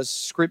that because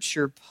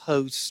Scripture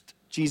post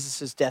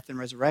Jesus' death and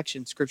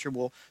resurrection, Scripture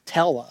will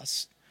tell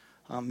us,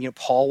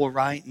 Paul will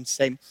write and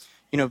say,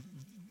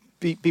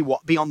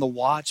 be on the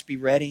watch, be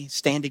ready,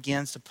 stand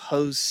against,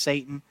 oppose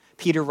Satan.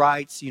 Peter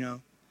writes,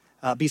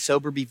 be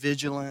sober, be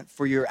vigilant,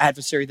 for your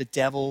adversary, the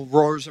devil,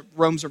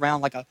 roams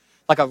around like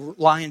a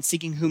lion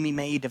seeking whom he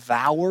may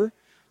devour.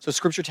 So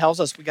Scripture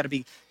tells us we got to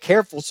be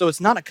careful. So there's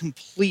not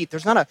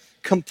a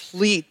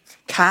complete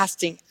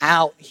casting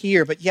out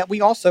here, but yet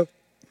we also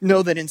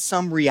know that in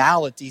some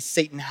reality,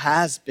 Satan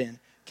has been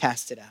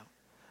casted out.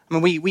 I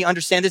mean, we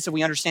understand this, and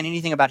we understand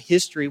anything about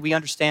history. We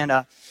understand,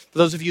 for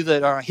those of you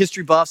that are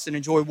history buffs and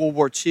enjoy World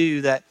War II,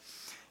 that,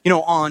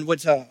 on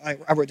what's, I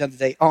wrote down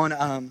today,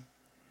 on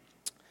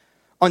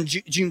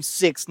June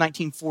 6,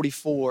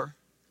 1944,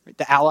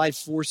 the Allied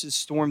forces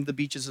stormed the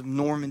beaches of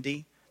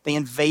Normandy. They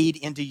invade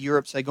into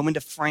Europe, so they go into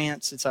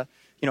France. It's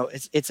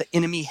an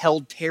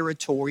enemy-held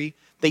territory.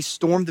 They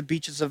storm the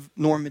beaches of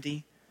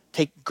Normandy,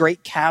 take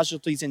great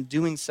casualties in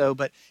doing so,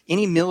 but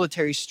any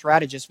military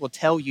strategist will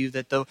tell you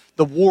that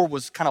the war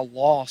was kind of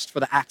lost for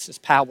the Axis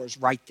powers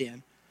right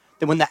then.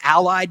 That when the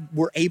Allied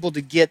were able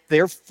to get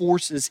their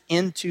forces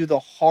into the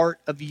heart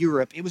of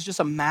Europe, it was just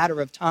a matter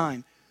of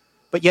time,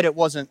 but yet it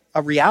wasn't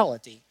a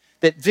reality.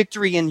 That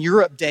victory in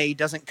Europe Day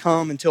doesn't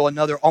come until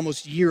another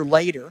almost year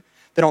later,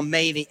 that on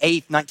May the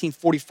 8th,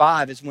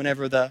 1945 is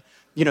whenever the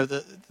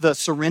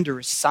surrender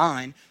is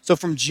signed. So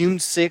from June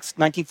 6th,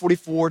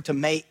 1944 to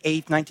May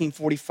 8th,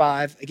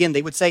 1945, again,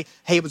 they would say,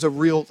 hey, there's a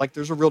real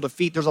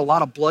defeat. There's a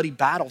lot of bloody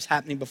battles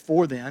happening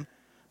before then.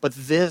 But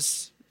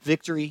this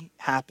victory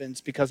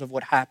happens because of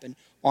what happened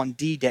on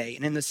D-Day.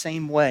 And in the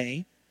same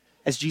way,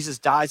 as Jesus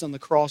dies on the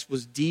cross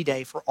was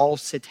D-Day for all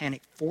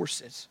satanic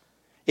forces,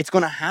 it's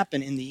going to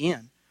happen in the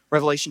end.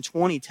 Revelation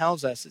 20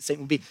 tells us that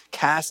Satan will be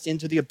cast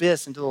into the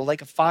abyss, into the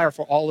lake of fire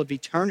for all of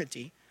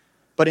eternity.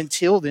 But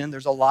until then,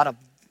 there's a lot of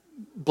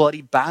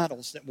bloody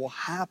battles that will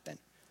happen.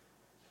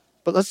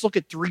 But let's look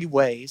at 3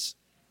 ways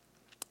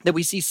that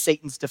we see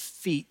Satan's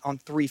defeat on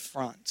 3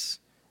 fronts.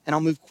 And I'll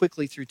move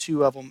quickly through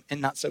 2 of them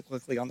and not so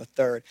quickly on the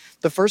third.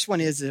 The first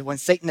one is when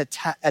Satan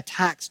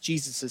attacks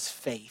Jesus'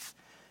 faith.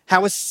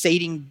 How is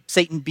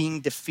Satan being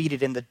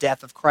defeated in the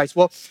death of Christ?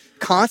 Well,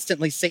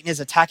 constantly Satan is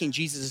attacking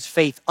Jesus'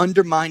 faith,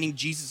 undermining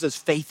Jesus'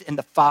 faith in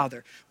the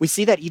Father. We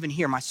see that even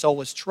here. My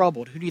soul is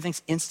troubled. Who do you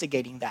think's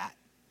instigating that?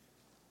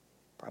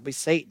 Probably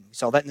Satan. We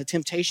saw that in the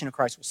temptation of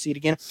Christ. We'll see it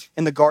again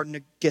in the Garden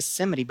of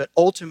Gethsemane. But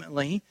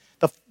ultimately,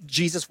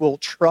 Jesus will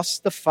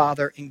trust the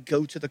Father and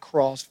go to the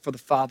cross for the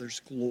Father's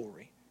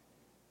glory.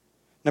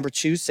 Number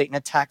 2, Satan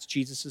attacks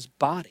Jesus'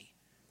 body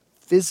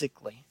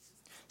physically.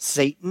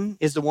 Satan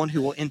is the one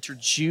who will enter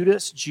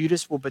Judas.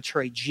 Judas will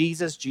betray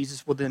Jesus.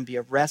 Jesus will then be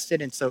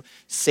arrested. And so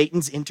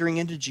Satan's entering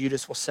into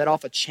Judas will set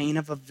off a chain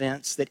of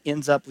events that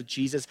ends up with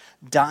Jesus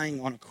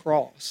dying on a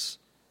cross.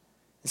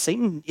 And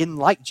Satan isn't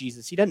like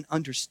Jesus. He doesn't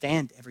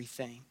understand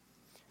everything.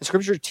 The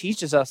Scripture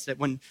teaches us that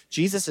when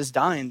Jesus is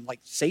dying,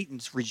 like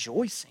Satan's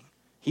rejoicing.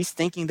 He's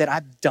thinking that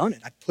I've done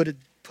it. I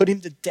put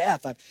him to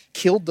death. I've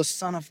killed the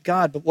Son of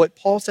God. But what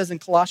Paul says in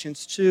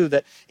Colossians 2,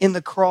 that in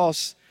the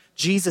cross,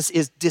 Jesus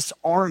is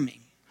disarming.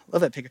 I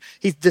love that picture.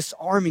 He's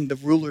disarming the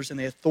rulers and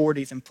the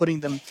authorities and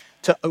putting them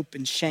to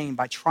open shame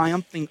by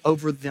triumphing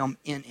over them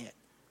in it.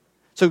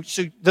 So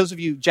those of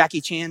you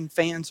Jackie Chan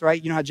fans,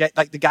 right? You know how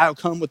the guy will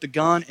come with the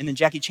gun and then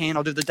Jackie Chan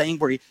will do the thing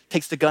where he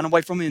takes the gun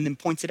away from him and then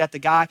points it at the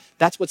guy.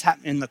 That's what's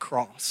happening in the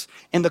cross.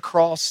 In the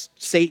cross,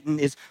 Satan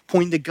is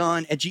pointing the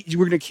gun at Jesus.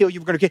 We're going to kill you.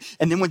 We're going to kill you.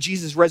 And then when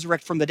Jesus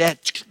resurrects from the dead,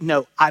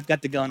 no, I've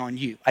got the gun on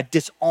you. I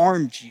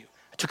disarmed you.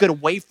 I took it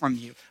away from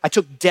you. I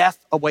took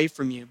death away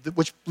from you,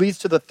 which leads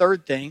to the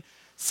third thing.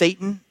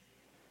 Satan,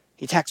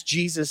 he attacks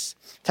Jesus'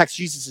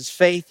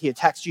 faith. He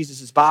attacks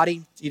Jesus'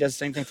 body. He does the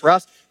same thing for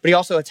us, but he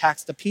also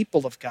attacks the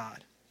people of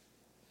God.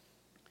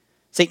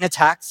 Satan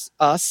attacks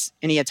us,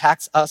 and he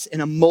attacks us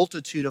in a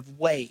multitude of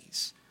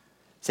ways.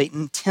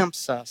 Satan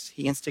tempts us.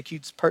 He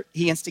instigates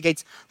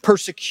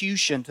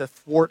persecution to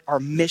thwart our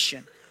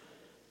mission.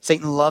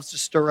 Satan loves to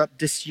stir up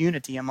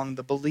disunity among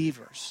the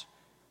believers.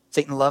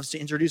 Satan loves to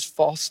introduce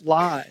false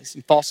lies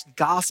and false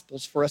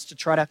gospels for us to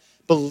try to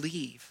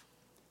believe.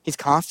 He's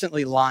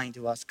constantly lying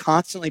to us,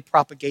 constantly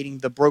propagating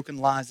the broken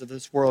lies of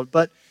this world.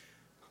 But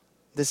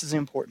this is the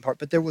important part.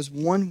 But there was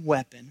one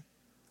weapon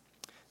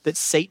that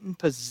Satan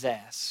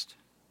possessed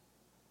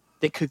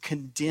that could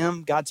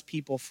condemn God's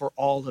people for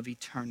all of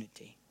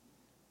eternity.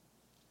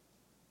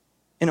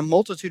 In a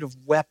multitude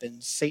of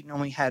weapons, Satan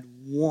only had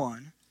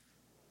one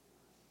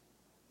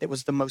that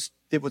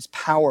was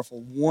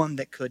powerful, one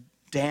that could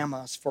damn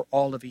us for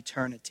all of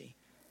eternity.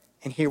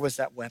 And here was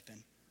that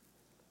weapon.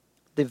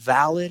 The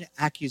valid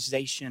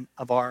accusation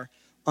of our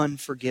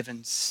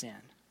unforgiven sin.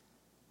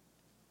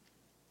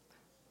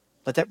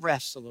 Let that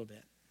rest a little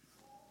bit.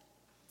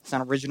 It's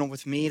not original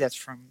with me. That's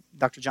from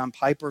Dr. John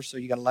Piper, so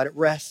you got to let it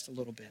rest a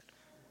little bit.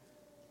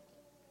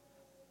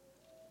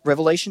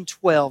 Revelation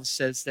 12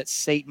 says that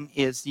Satan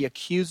is the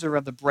accuser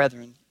of the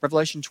brethren.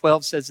 Revelation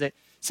 12 says that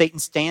Satan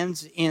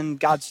stands in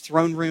God's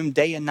throne room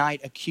day and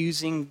night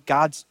accusing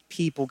God's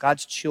people,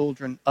 God's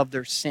children of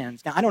their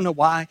sins. Now, I don't know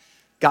why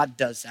God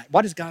does that.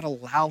 Why does God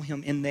allow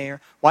him in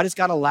there? Why does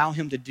God allow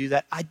him to do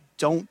that? I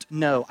don't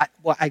know.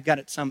 I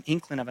got some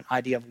inkling of an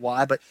idea of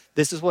why, but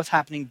this is what's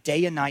happening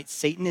day and night.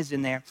 Satan is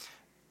in there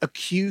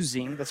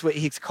accusing. That's what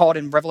he's called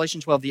in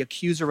Revelation 12, the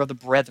accuser of the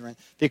brethren,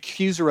 the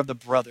accuser of the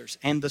brothers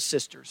and the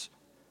sisters,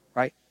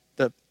 right?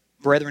 The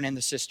brethren and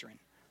the sisterin,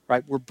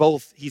 right?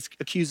 He's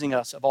accusing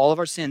us of all of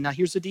our sin. Now,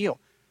 here's the deal.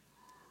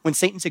 When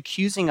Satan's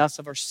accusing us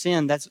of our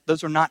sin,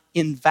 those are not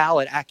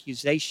invalid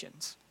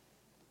accusations.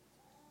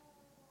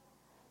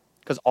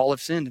 Because all have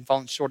sinned and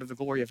fallen short of the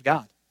glory of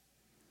God.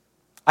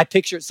 I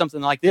picture it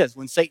something like this.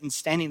 When Satan's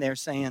standing there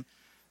saying,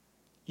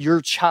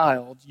 your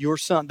child, your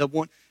son, the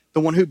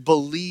one who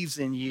believes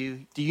in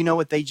you, do you know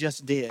what they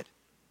just did?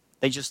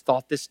 They just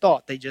thought this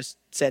thought. They just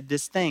said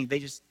this thing. They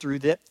just threw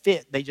that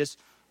fit. They just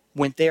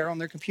went there on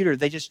their computer.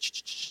 They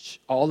just,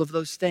 all of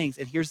those things.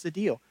 And here's the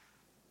deal.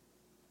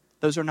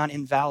 Those are not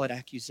invalid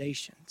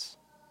accusations.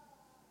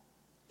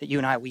 That you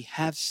and I, we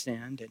have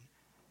sinned, and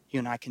you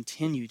and I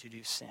continue to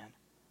do sin.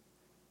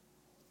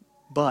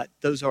 But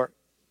those are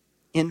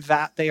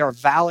they are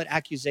valid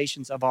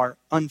accusations of our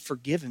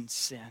unforgiven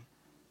sin.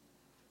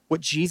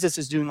 What Jesus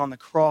is doing on the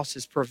cross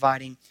is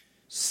providing,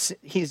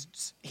 he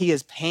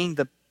is paying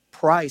the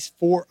price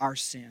for our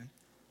sin.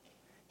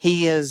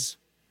 He is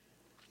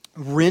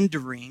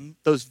rendering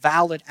those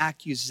valid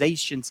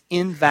accusations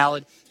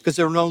invalid because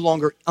they're no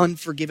longer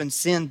unforgiven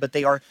sin, but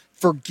they are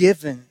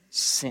forgiven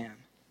sin.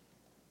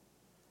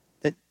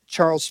 That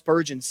Charles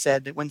Spurgeon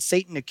said that when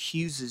Satan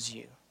accuses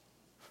you,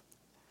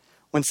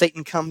 when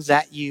Satan comes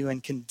at you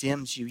and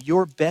condemns you,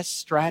 your best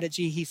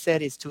strategy, he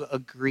said, is to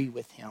agree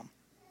with him.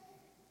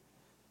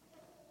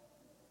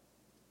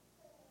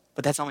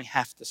 But that's only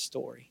half the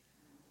story.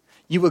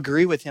 You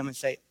agree with him and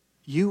say,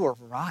 you are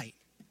right.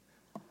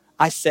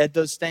 I said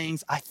those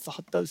things. I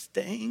thought those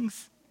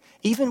things.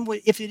 Even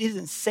if it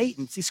isn't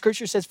Satan. See,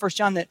 Scripture says, 1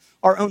 John, that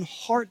our own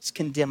hearts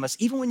condemn us.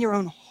 Even when your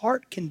own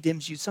heart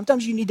condemns you,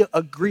 sometimes you need to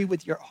agree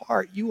with your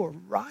heart. You are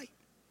right.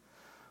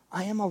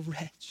 I am a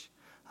wretch.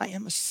 I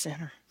am a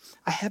sinner.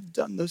 I have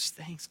done those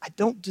things. I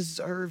don't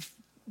deserve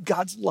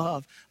God's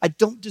love. I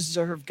don't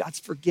deserve God's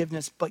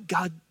forgiveness, but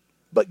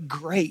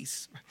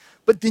grace.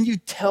 But then you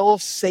tell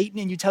Satan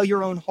and you tell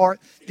your own heart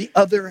the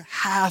other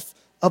half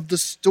of the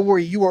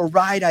story. You are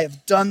right. I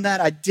have done that.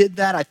 I did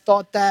that. I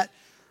thought that.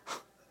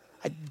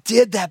 I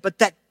did that. But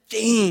that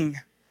thing,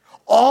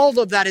 all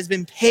of that has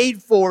been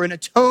paid for and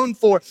atoned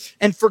for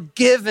and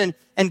forgiven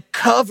and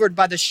covered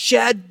by the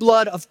shed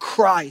blood of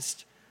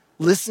Christ.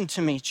 Listen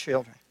to me,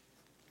 children.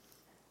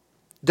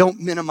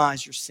 Don't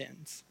minimize your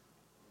sins.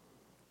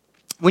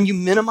 When you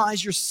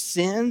minimize your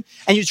sin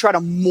and you try to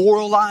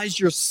moralize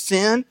your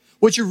sin,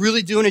 what you're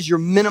really doing is you're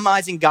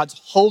minimizing God's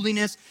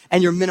holiness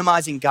and you're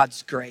minimizing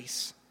God's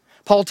grace.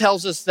 Paul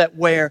tells us that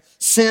where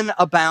sin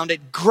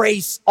abounded,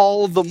 grace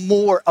all the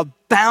more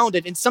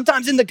abounded. And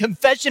sometimes in the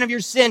confession of your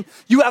sin,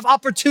 you have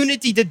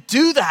opportunity to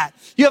do that.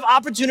 You have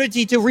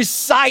opportunity to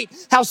recite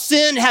how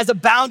sin has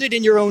abounded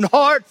in your own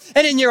heart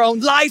and in your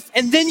own life.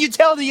 And then you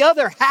tell the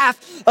other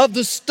half of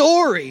the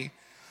story.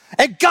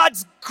 And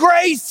God's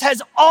grace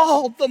has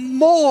all the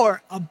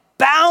more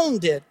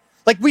abounded.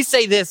 Like we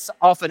say this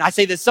often. I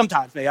say this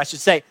sometimes, maybe I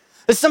should say.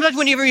 But sometimes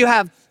whenever you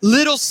have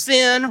little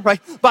sin, right,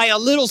 by a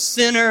little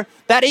sinner,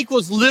 that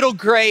equals little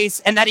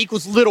grace and that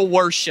equals little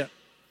worship.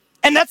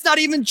 And that's not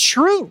even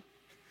true.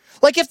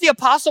 Like if the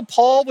Apostle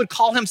Paul would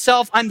call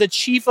himself, I'm the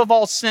chief of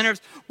all sinners,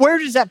 where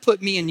does that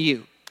put me and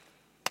you?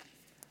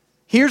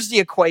 Here's the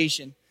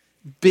equation.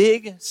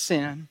 Big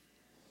sin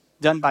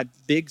done by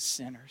big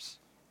sinners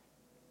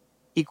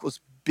equals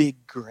big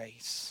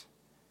grace.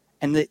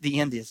 And the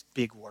end is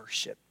big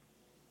worship.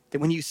 That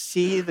when you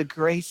see the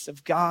grace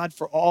of God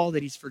for all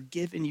that he's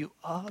forgiven you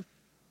of,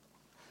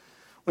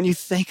 when you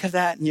think of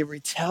that and you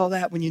retell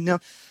that, when you know,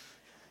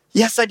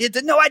 yes, I did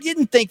that. No, I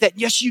didn't think that.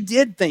 Yes, you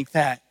did think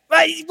that.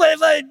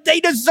 They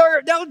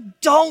deserve. No,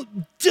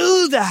 don't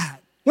do that.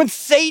 When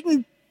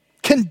Satan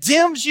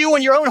condemns you,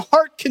 when your own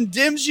heart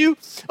condemns you,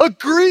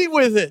 agree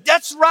with it.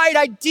 That's right,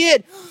 I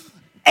did.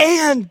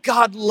 And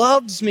God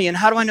loves me. And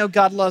how do I know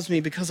God loves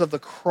me? Because of the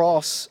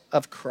cross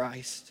of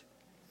Christ.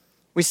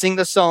 We sing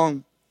the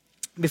song,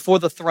 Before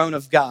the Throne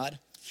of God.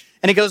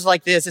 And it goes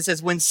like this. It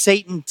says, when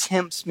Satan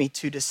tempts me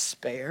to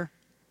despair.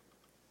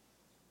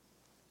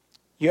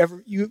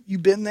 You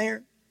been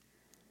there?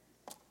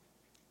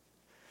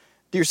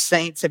 Dear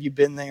saints, have you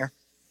been there?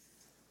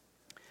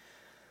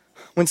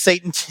 When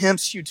Satan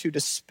tempts you to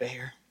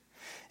despair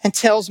and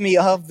tells me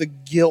of the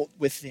guilt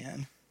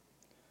within.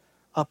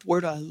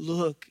 Upward I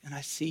look and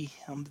I see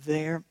him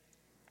there,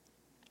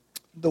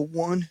 the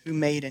one who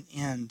made an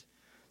end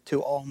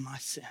to all my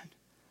sin.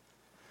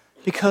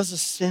 Because a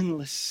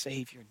sinless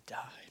Savior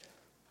died,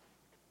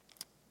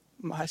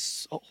 my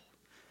soul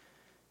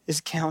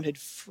is counted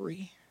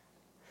free.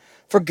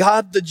 For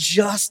God the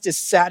just is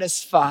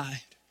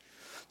satisfied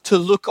to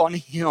look on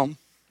him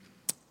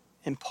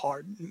and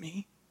pardon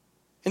me.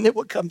 And then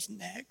what comes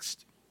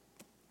next?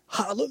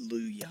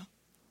 Hallelujah.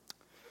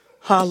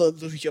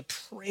 Hallelujah.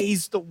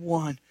 Praise the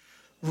one,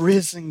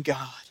 risen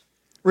God,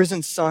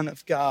 risen Son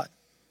of God.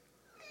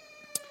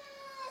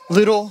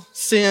 Little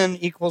sin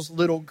equals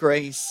little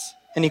grace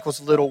and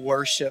equals little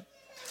worship.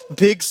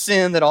 Big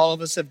sin that all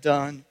of us have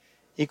done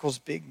equals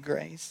big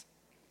grace.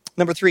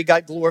 Number 3,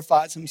 God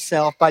glorifies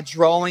himself by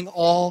drawing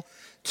all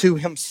to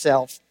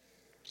himself.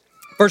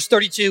 Verse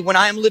 32, when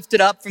I am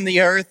lifted up from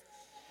the earth,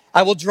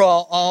 I will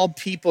draw all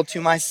people to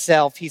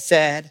myself, he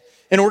said,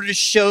 in order to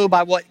show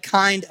by what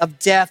kind of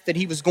death that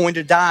he was going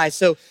to die.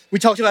 So we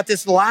talked about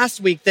this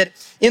last week, that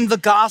in the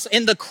gospel,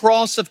 in the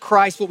cross of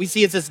Christ, what we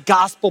see is this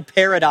gospel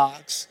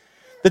paradox,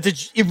 that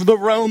the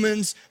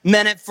Romans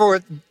meant it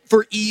for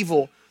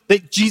evil,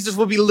 that Jesus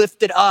will be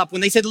lifted up. When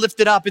they said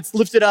lifted up, it's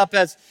lifted up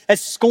as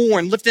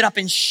scorn, lifted up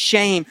in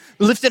shame,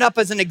 lifted up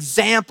as an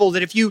example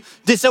that if you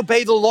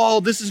disobey the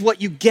law, this is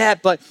what you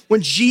get. But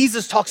when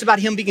Jesus talks about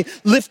him being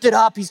lifted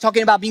up, he's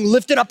talking about being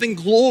lifted up in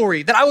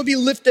glory, that I will be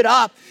lifted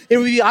up.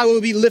 I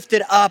will be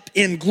lifted up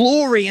in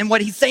glory. And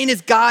what he's saying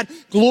is God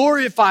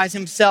glorifies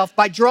himself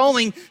by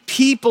drawing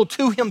people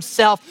to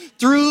himself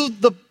through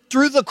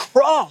the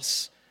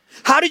cross.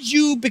 How did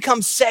you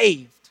become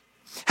saved?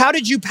 How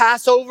did you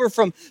pass over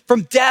from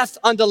death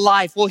unto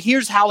life? Well,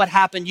 here's how it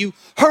happened. You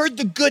heard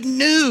the good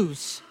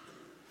news.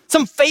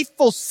 Some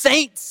faithful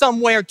saint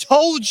somewhere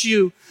told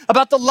you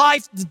about the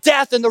life, the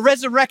death, and the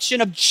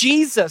resurrection of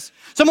Jesus.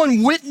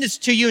 Someone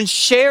witnessed to you and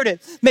shared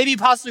it. Maybe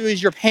possibly it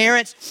was your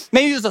parents.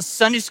 Maybe it was a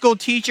Sunday school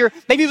teacher.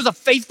 Maybe it was a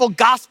faithful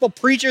gospel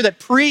preacher that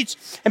preached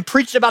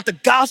about the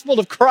gospel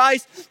of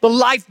Christ, the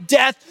life,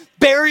 death,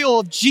 burial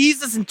of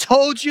Jesus, and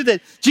told you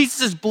that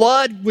Jesus'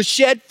 blood was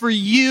shed for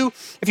you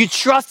if you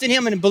trust in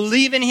him and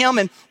believe in him.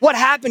 And what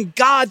happened?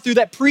 God, through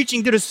that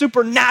preaching, did a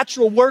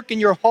supernatural work in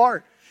your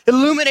heart,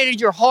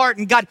 illuminated your heart,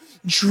 and God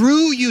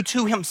drew you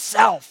to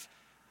himself.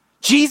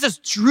 Jesus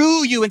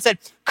drew you and said,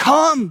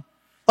 come,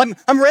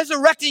 I'm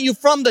resurrecting you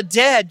from the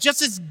dead.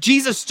 Just as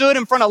Jesus stood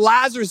in front of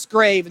Lazarus'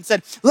 grave and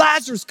said,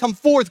 Lazarus, come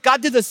forth.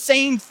 God did the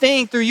same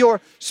thing through your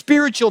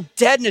spiritual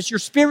deadness, your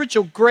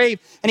spiritual grave,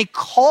 and he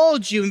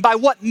called you. And by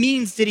what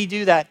means did he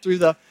do that? Through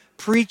the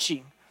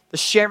preaching, the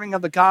sharing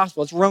of the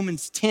gospel. It's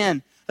Romans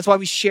 10. That's why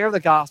we share the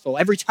gospel.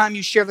 Every time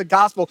you share the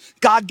gospel,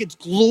 God gets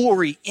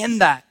glory in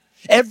that.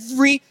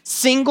 Every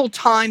single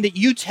time that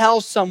you tell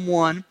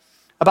someone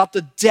about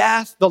the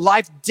death, the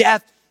life,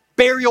 death,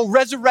 burial,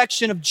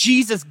 resurrection of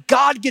Jesus,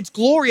 God gets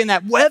glory in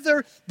that.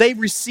 Whether they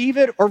receive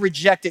it or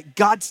reject it,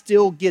 God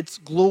still gets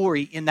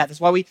glory in that.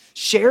 That's why we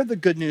share the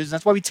good news.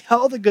 That's why we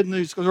tell the good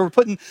news, because we're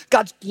putting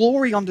God's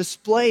glory on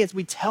display as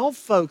we tell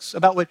folks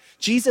about what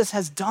Jesus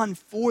has done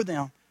for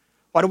them.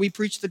 Why do we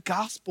preach the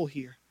gospel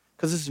here?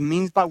 Because this is the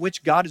means by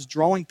which God is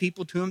drawing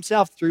people to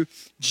himself through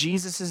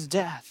Jesus'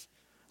 death.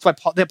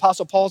 That's why the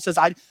Apostle Paul says,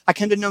 I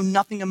came to know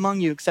nothing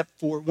among you except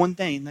for one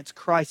thing, and that's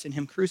Christ and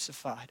him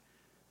crucified.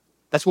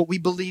 That's what we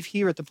believe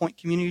here at the Point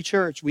Community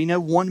Church. We know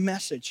one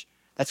message.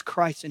 That's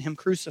Christ and him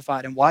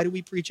crucified. And why do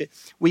we preach it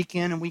week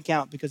in and week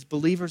out? Because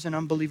believers and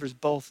unbelievers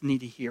both need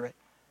to hear it.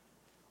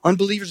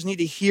 Unbelievers need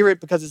to hear it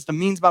because it's the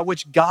means by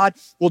which God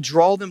will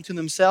draw them to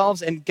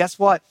themselves. And guess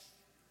what?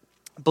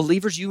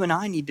 Believers, you and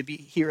I need to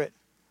hear it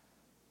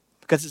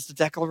because it's the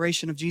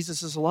declaration of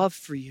Jesus' love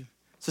for you.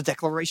 It's a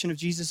declaration of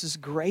Jesus'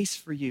 grace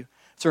for you.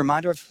 It's a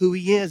reminder of who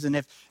he is. And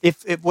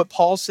if what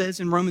Paul says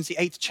in Romans, the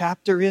 8th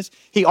chapter is,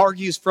 he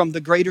argues from the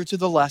greater to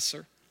the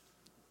lesser.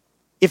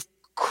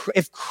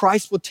 If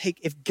Christ would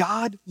if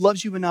God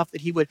loves you enough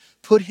that he would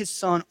put his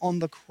son on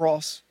the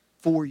cross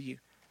for you,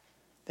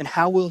 then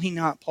how will he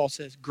not, Paul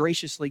says,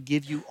 graciously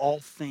give you all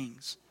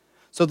things?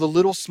 So the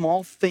little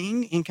small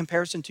thing in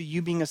comparison to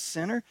you being a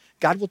sinner,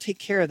 God will take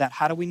care of that.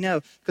 How do we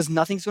know? Because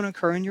nothing's going to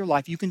occur in your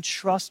life. You can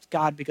trust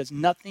God because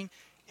nothing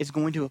is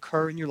going to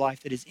occur in your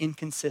life that is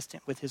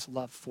inconsistent with his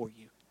love for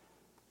you.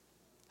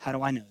 How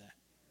do I know that?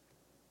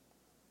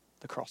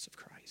 The cross of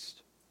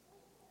Christ.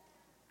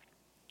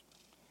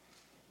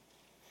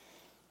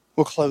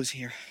 We'll close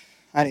here.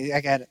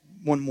 I got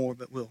one more,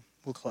 but we'll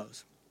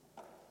close.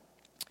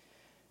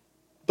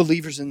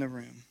 Believers in the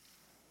room,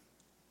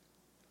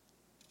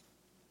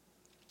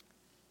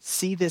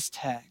 see this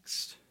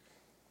text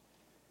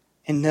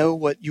and know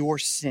what your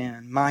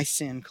sin, my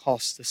sin,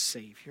 cost the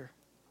Savior.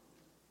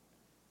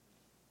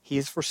 He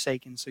is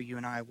forsaken, so you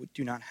and I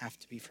do not have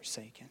to be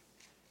forsaken.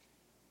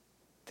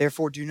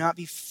 Therefore, do not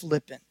be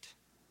flippant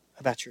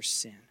about your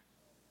sin.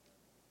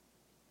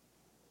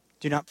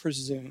 Do not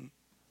presume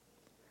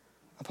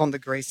upon the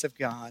grace of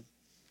God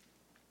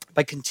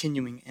by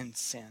continuing in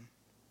sin.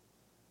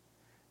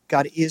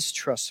 God is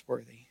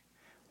trustworthy.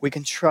 We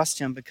can trust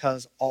him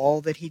because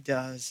all that he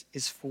does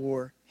is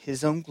for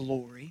his own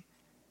glory.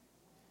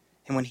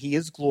 And when he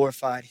is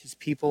glorified, his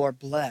people are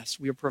blessed.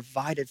 We are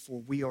provided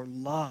for. We are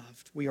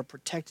loved. We are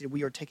protected.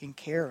 We are taken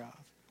care of.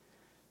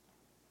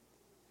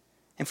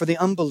 And for the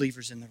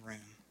unbelievers in the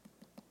room,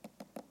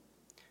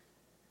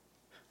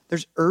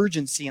 there's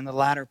urgency in the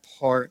latter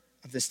part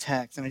of this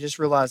text. And I just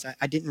realized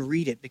I didn't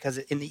read it because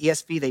in the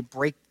ESV, they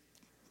break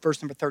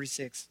verse number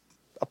 36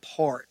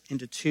 apart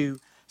into two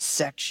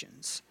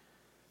sections.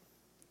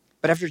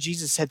 But after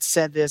Jesus had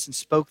said this and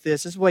spoke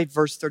this is the way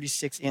verse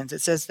 36 ends.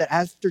 It says that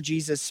after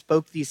Jesus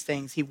spoke these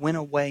things, he went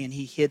away and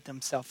he hid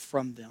himself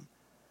from them.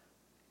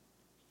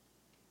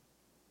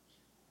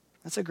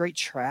 That's a great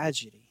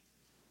tragedy,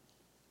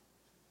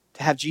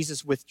 to have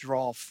Jesus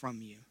withdraw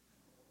from you.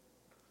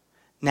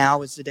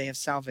 Now is the day of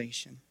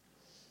salvation.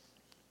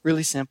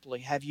 Really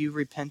simply, have you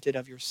repented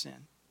of your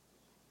sin?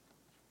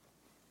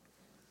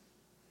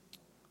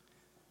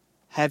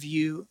 Have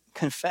you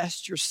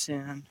confessed your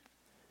sin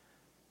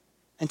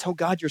and told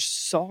God you're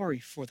sorry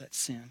for that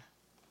sin?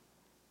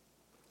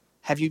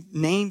 Have you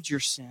named your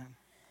sin?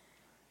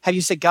 Have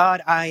you said,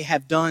 God, I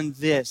have done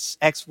this,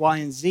 X, Y,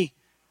 and Z.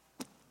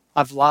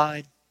 I've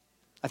lied.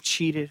 I've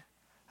cheated.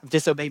 I've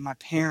disobeyed my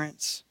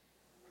parents.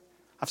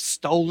 I've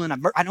stolen.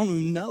 I don't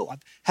even know.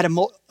 I've had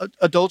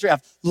adultery.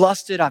 I've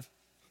lusted. I've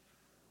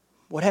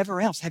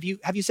whatever else. Have you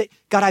said,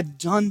 God, I've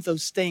done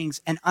those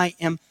things and I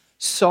am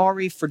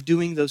sorry for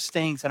doing those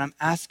things, and I'm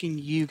asking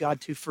you, God,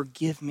 to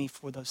forgive me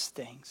for those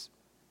things.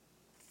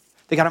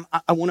 That God,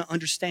 I want to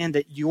understand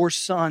that your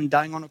son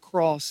dying on a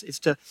cross is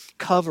to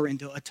cover and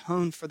to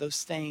atone for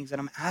those things.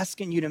 And I'm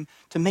asking you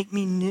to make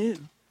me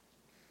new.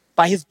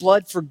 By his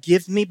blood,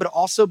 forgive me, but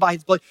also by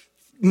his blood,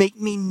 make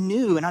me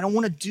new. And I don't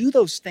want to do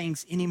those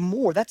things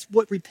anymore. That's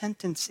what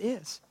repentance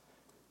is.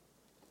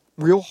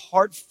 Real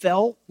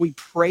heartfelt, we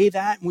pray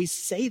that and we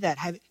say that.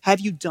 Have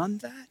you done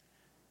that?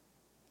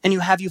 And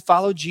have you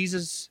followed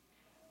Jesus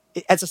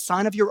as a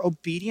sign of your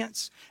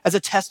obedience, as a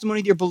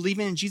testimony that you're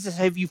believing in Jesus?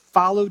 Have you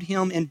followed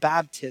him in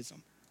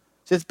baptism?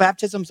 So this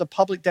baptism is a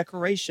public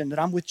declaration that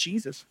I'm with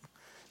Jesus.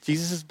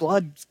 Jesus'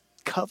 blood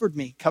covered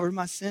me, covered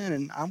my sin,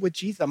 and I'm with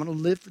Jesus. I'm going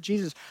to live for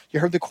Jesus. You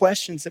heard the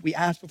questions that we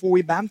asked before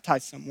we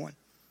baptize someone.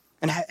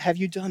 And have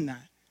you done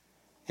that?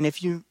 And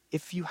if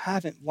you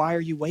haven't, why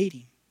are you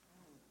waiting?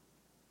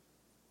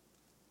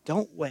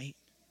 Don't wait.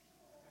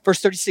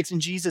 Verse 36,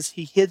 and Jesus,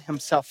 he hid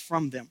himself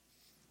from them.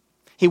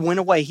 He went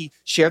away. He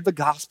shared the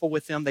gospel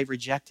with them. They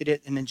rejected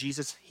it. And then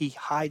Jesus, he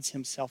hides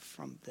himself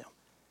from them.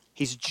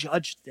 He's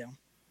judged them.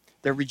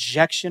 Their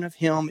rejection of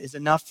him is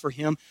enough for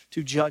him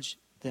to judge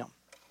them.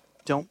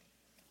 Don't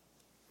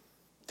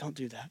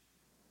do that.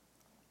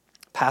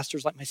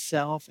 Pastors like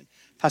myself and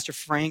Pastor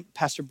Frank,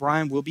 Pastor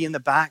Brian will be in the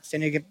back,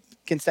 standing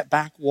against that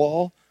back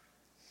wall.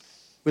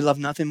 We love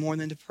nothing more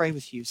than to pray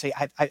with you. Say,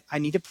 I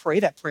need to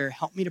pray that prayer.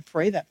 Help me to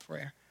pray that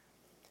prayer.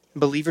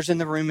 Believers in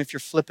the room, if you're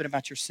flippant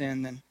about your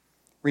sin, then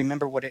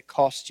remember what it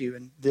cost you.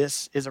 And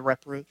this is a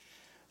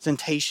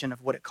representation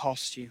of what it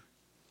cost you.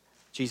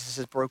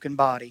 Jesus' broken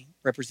body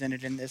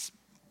represented in this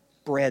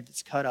bread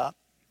that's cut up.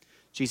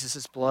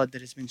 Jesus' blood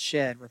that has been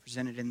shed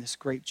represented in this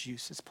grape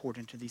juice that's poured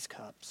into these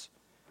cups.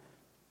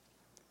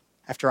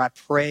 After I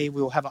pray,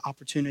 we will have an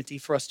opportunity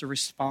for us to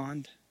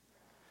respond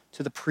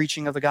to the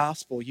preaching of the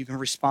gospel. You can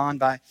respond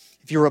by,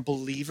 if you're a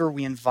believer,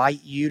 we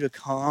invite you to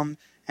come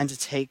and to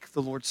take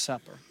the Lord's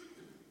Supper.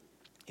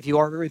 If you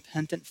are a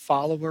repentant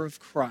follower of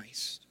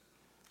Christ,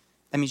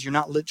 that means you're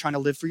not trying to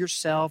live for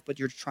yourself, but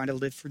you're trying to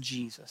live for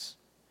Jesus.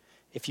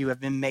 If you have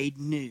been made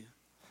new,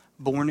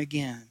 born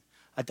again,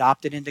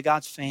 adopted into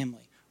God's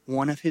family,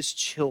 one of his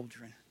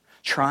children,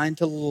 trying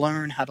to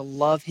learn how to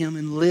love him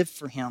and live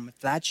for him, if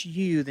that's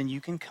you, then you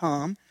can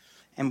come,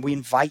 and we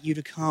invite you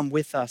to come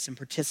with us and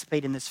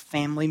participate in this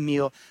family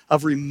meal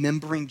of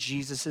remembering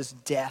Jesus'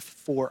 death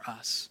for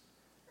us.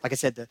 Like I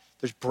said,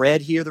 there's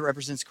bread here that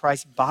represents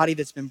Christ's body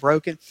that's been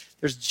broken.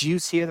 There's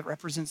juice here that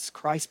represents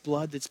Christ's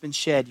blood that's been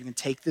shed. You can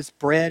take this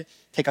bread,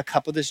 take a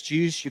cup of this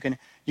juice. You can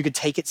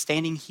take it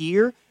standing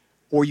here,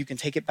 or you can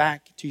take it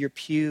back to your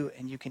pew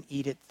and you can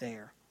eat it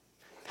there.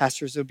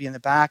 Pastors will be in the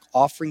back,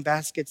 offering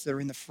baskets that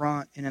are in the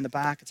front and in the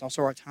back. It's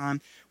also our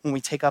time when we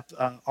take up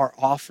our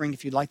offering.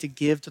 If you'd like to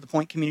give to the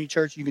Point Community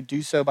Church, you could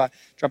do so by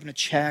dropping a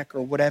check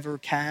or whatever,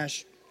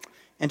 cash,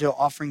 into an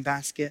offering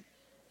basket.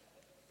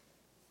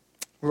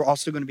 We're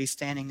also going to be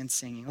standing and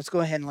singing. Let's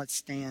go ahead and let's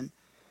stand.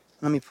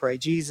 Let me pray.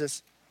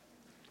 Jesus,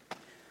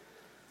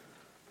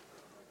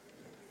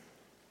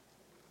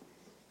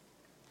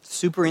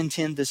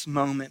 superintend this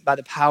moment by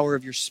the power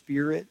of your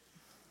Spirit.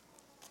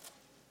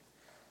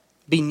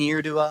 Be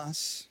near to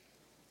us,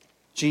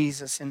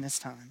 Jesus, in this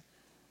time.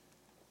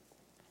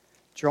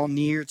 Draw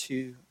near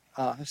to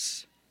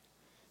us.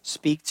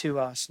 Speak to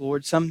us,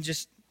 Lord.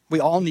 We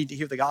all need to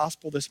hear the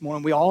gospel this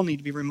morning. We all need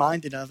to be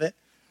reminded of it.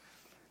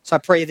 So I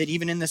pray that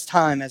even in this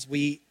time, as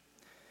we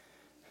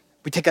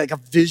take like a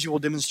visual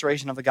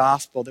demonstration of the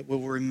gospel, that we'll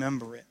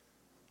remember it.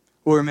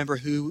 We'll remember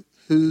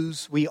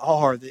whose we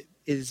are, that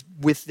is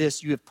with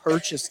this. You have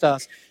purchased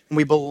us and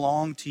we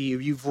belong to you.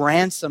 You've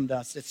ransomed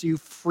us. That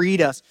you've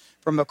freed us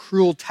from a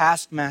cruel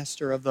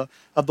taskmaster of the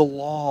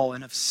law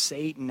and of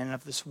Satan and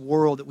of this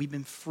world, that we've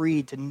been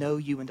freed to know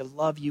you and to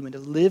love you and to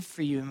live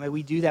for you. And may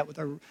we do that with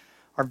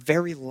our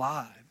very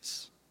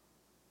lives.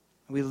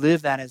 And we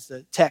live that, as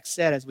the text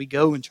said, as we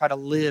go and try to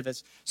live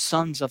as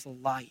sons of the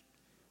light,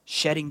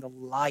 shedding the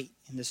light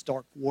in this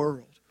dark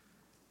world.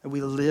 And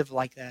we live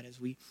like that as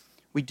we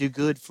do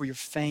good for your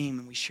fame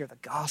and we share the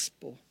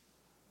gospel.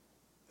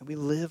 And we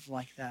live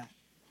like that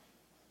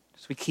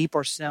as we keep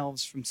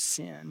ourselves from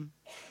sin,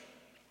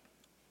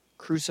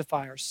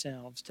 crucify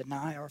ourselves,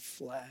 deny our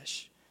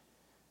flesh,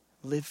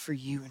 live for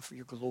you and for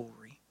your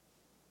glory.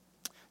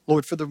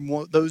 Lord, for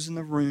those in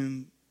the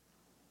room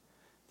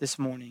this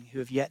morning who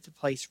have yet to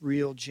place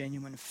real,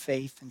 genuine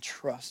faith and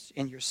trust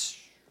in your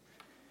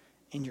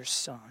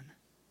Son.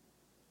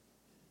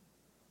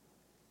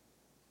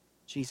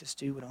 Jesus,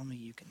 do what only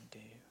you can do.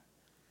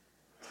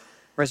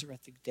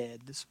 Resurrect the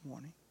dead this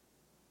morning.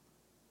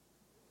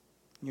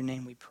 In your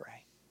name we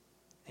pray.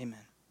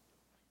 Amen.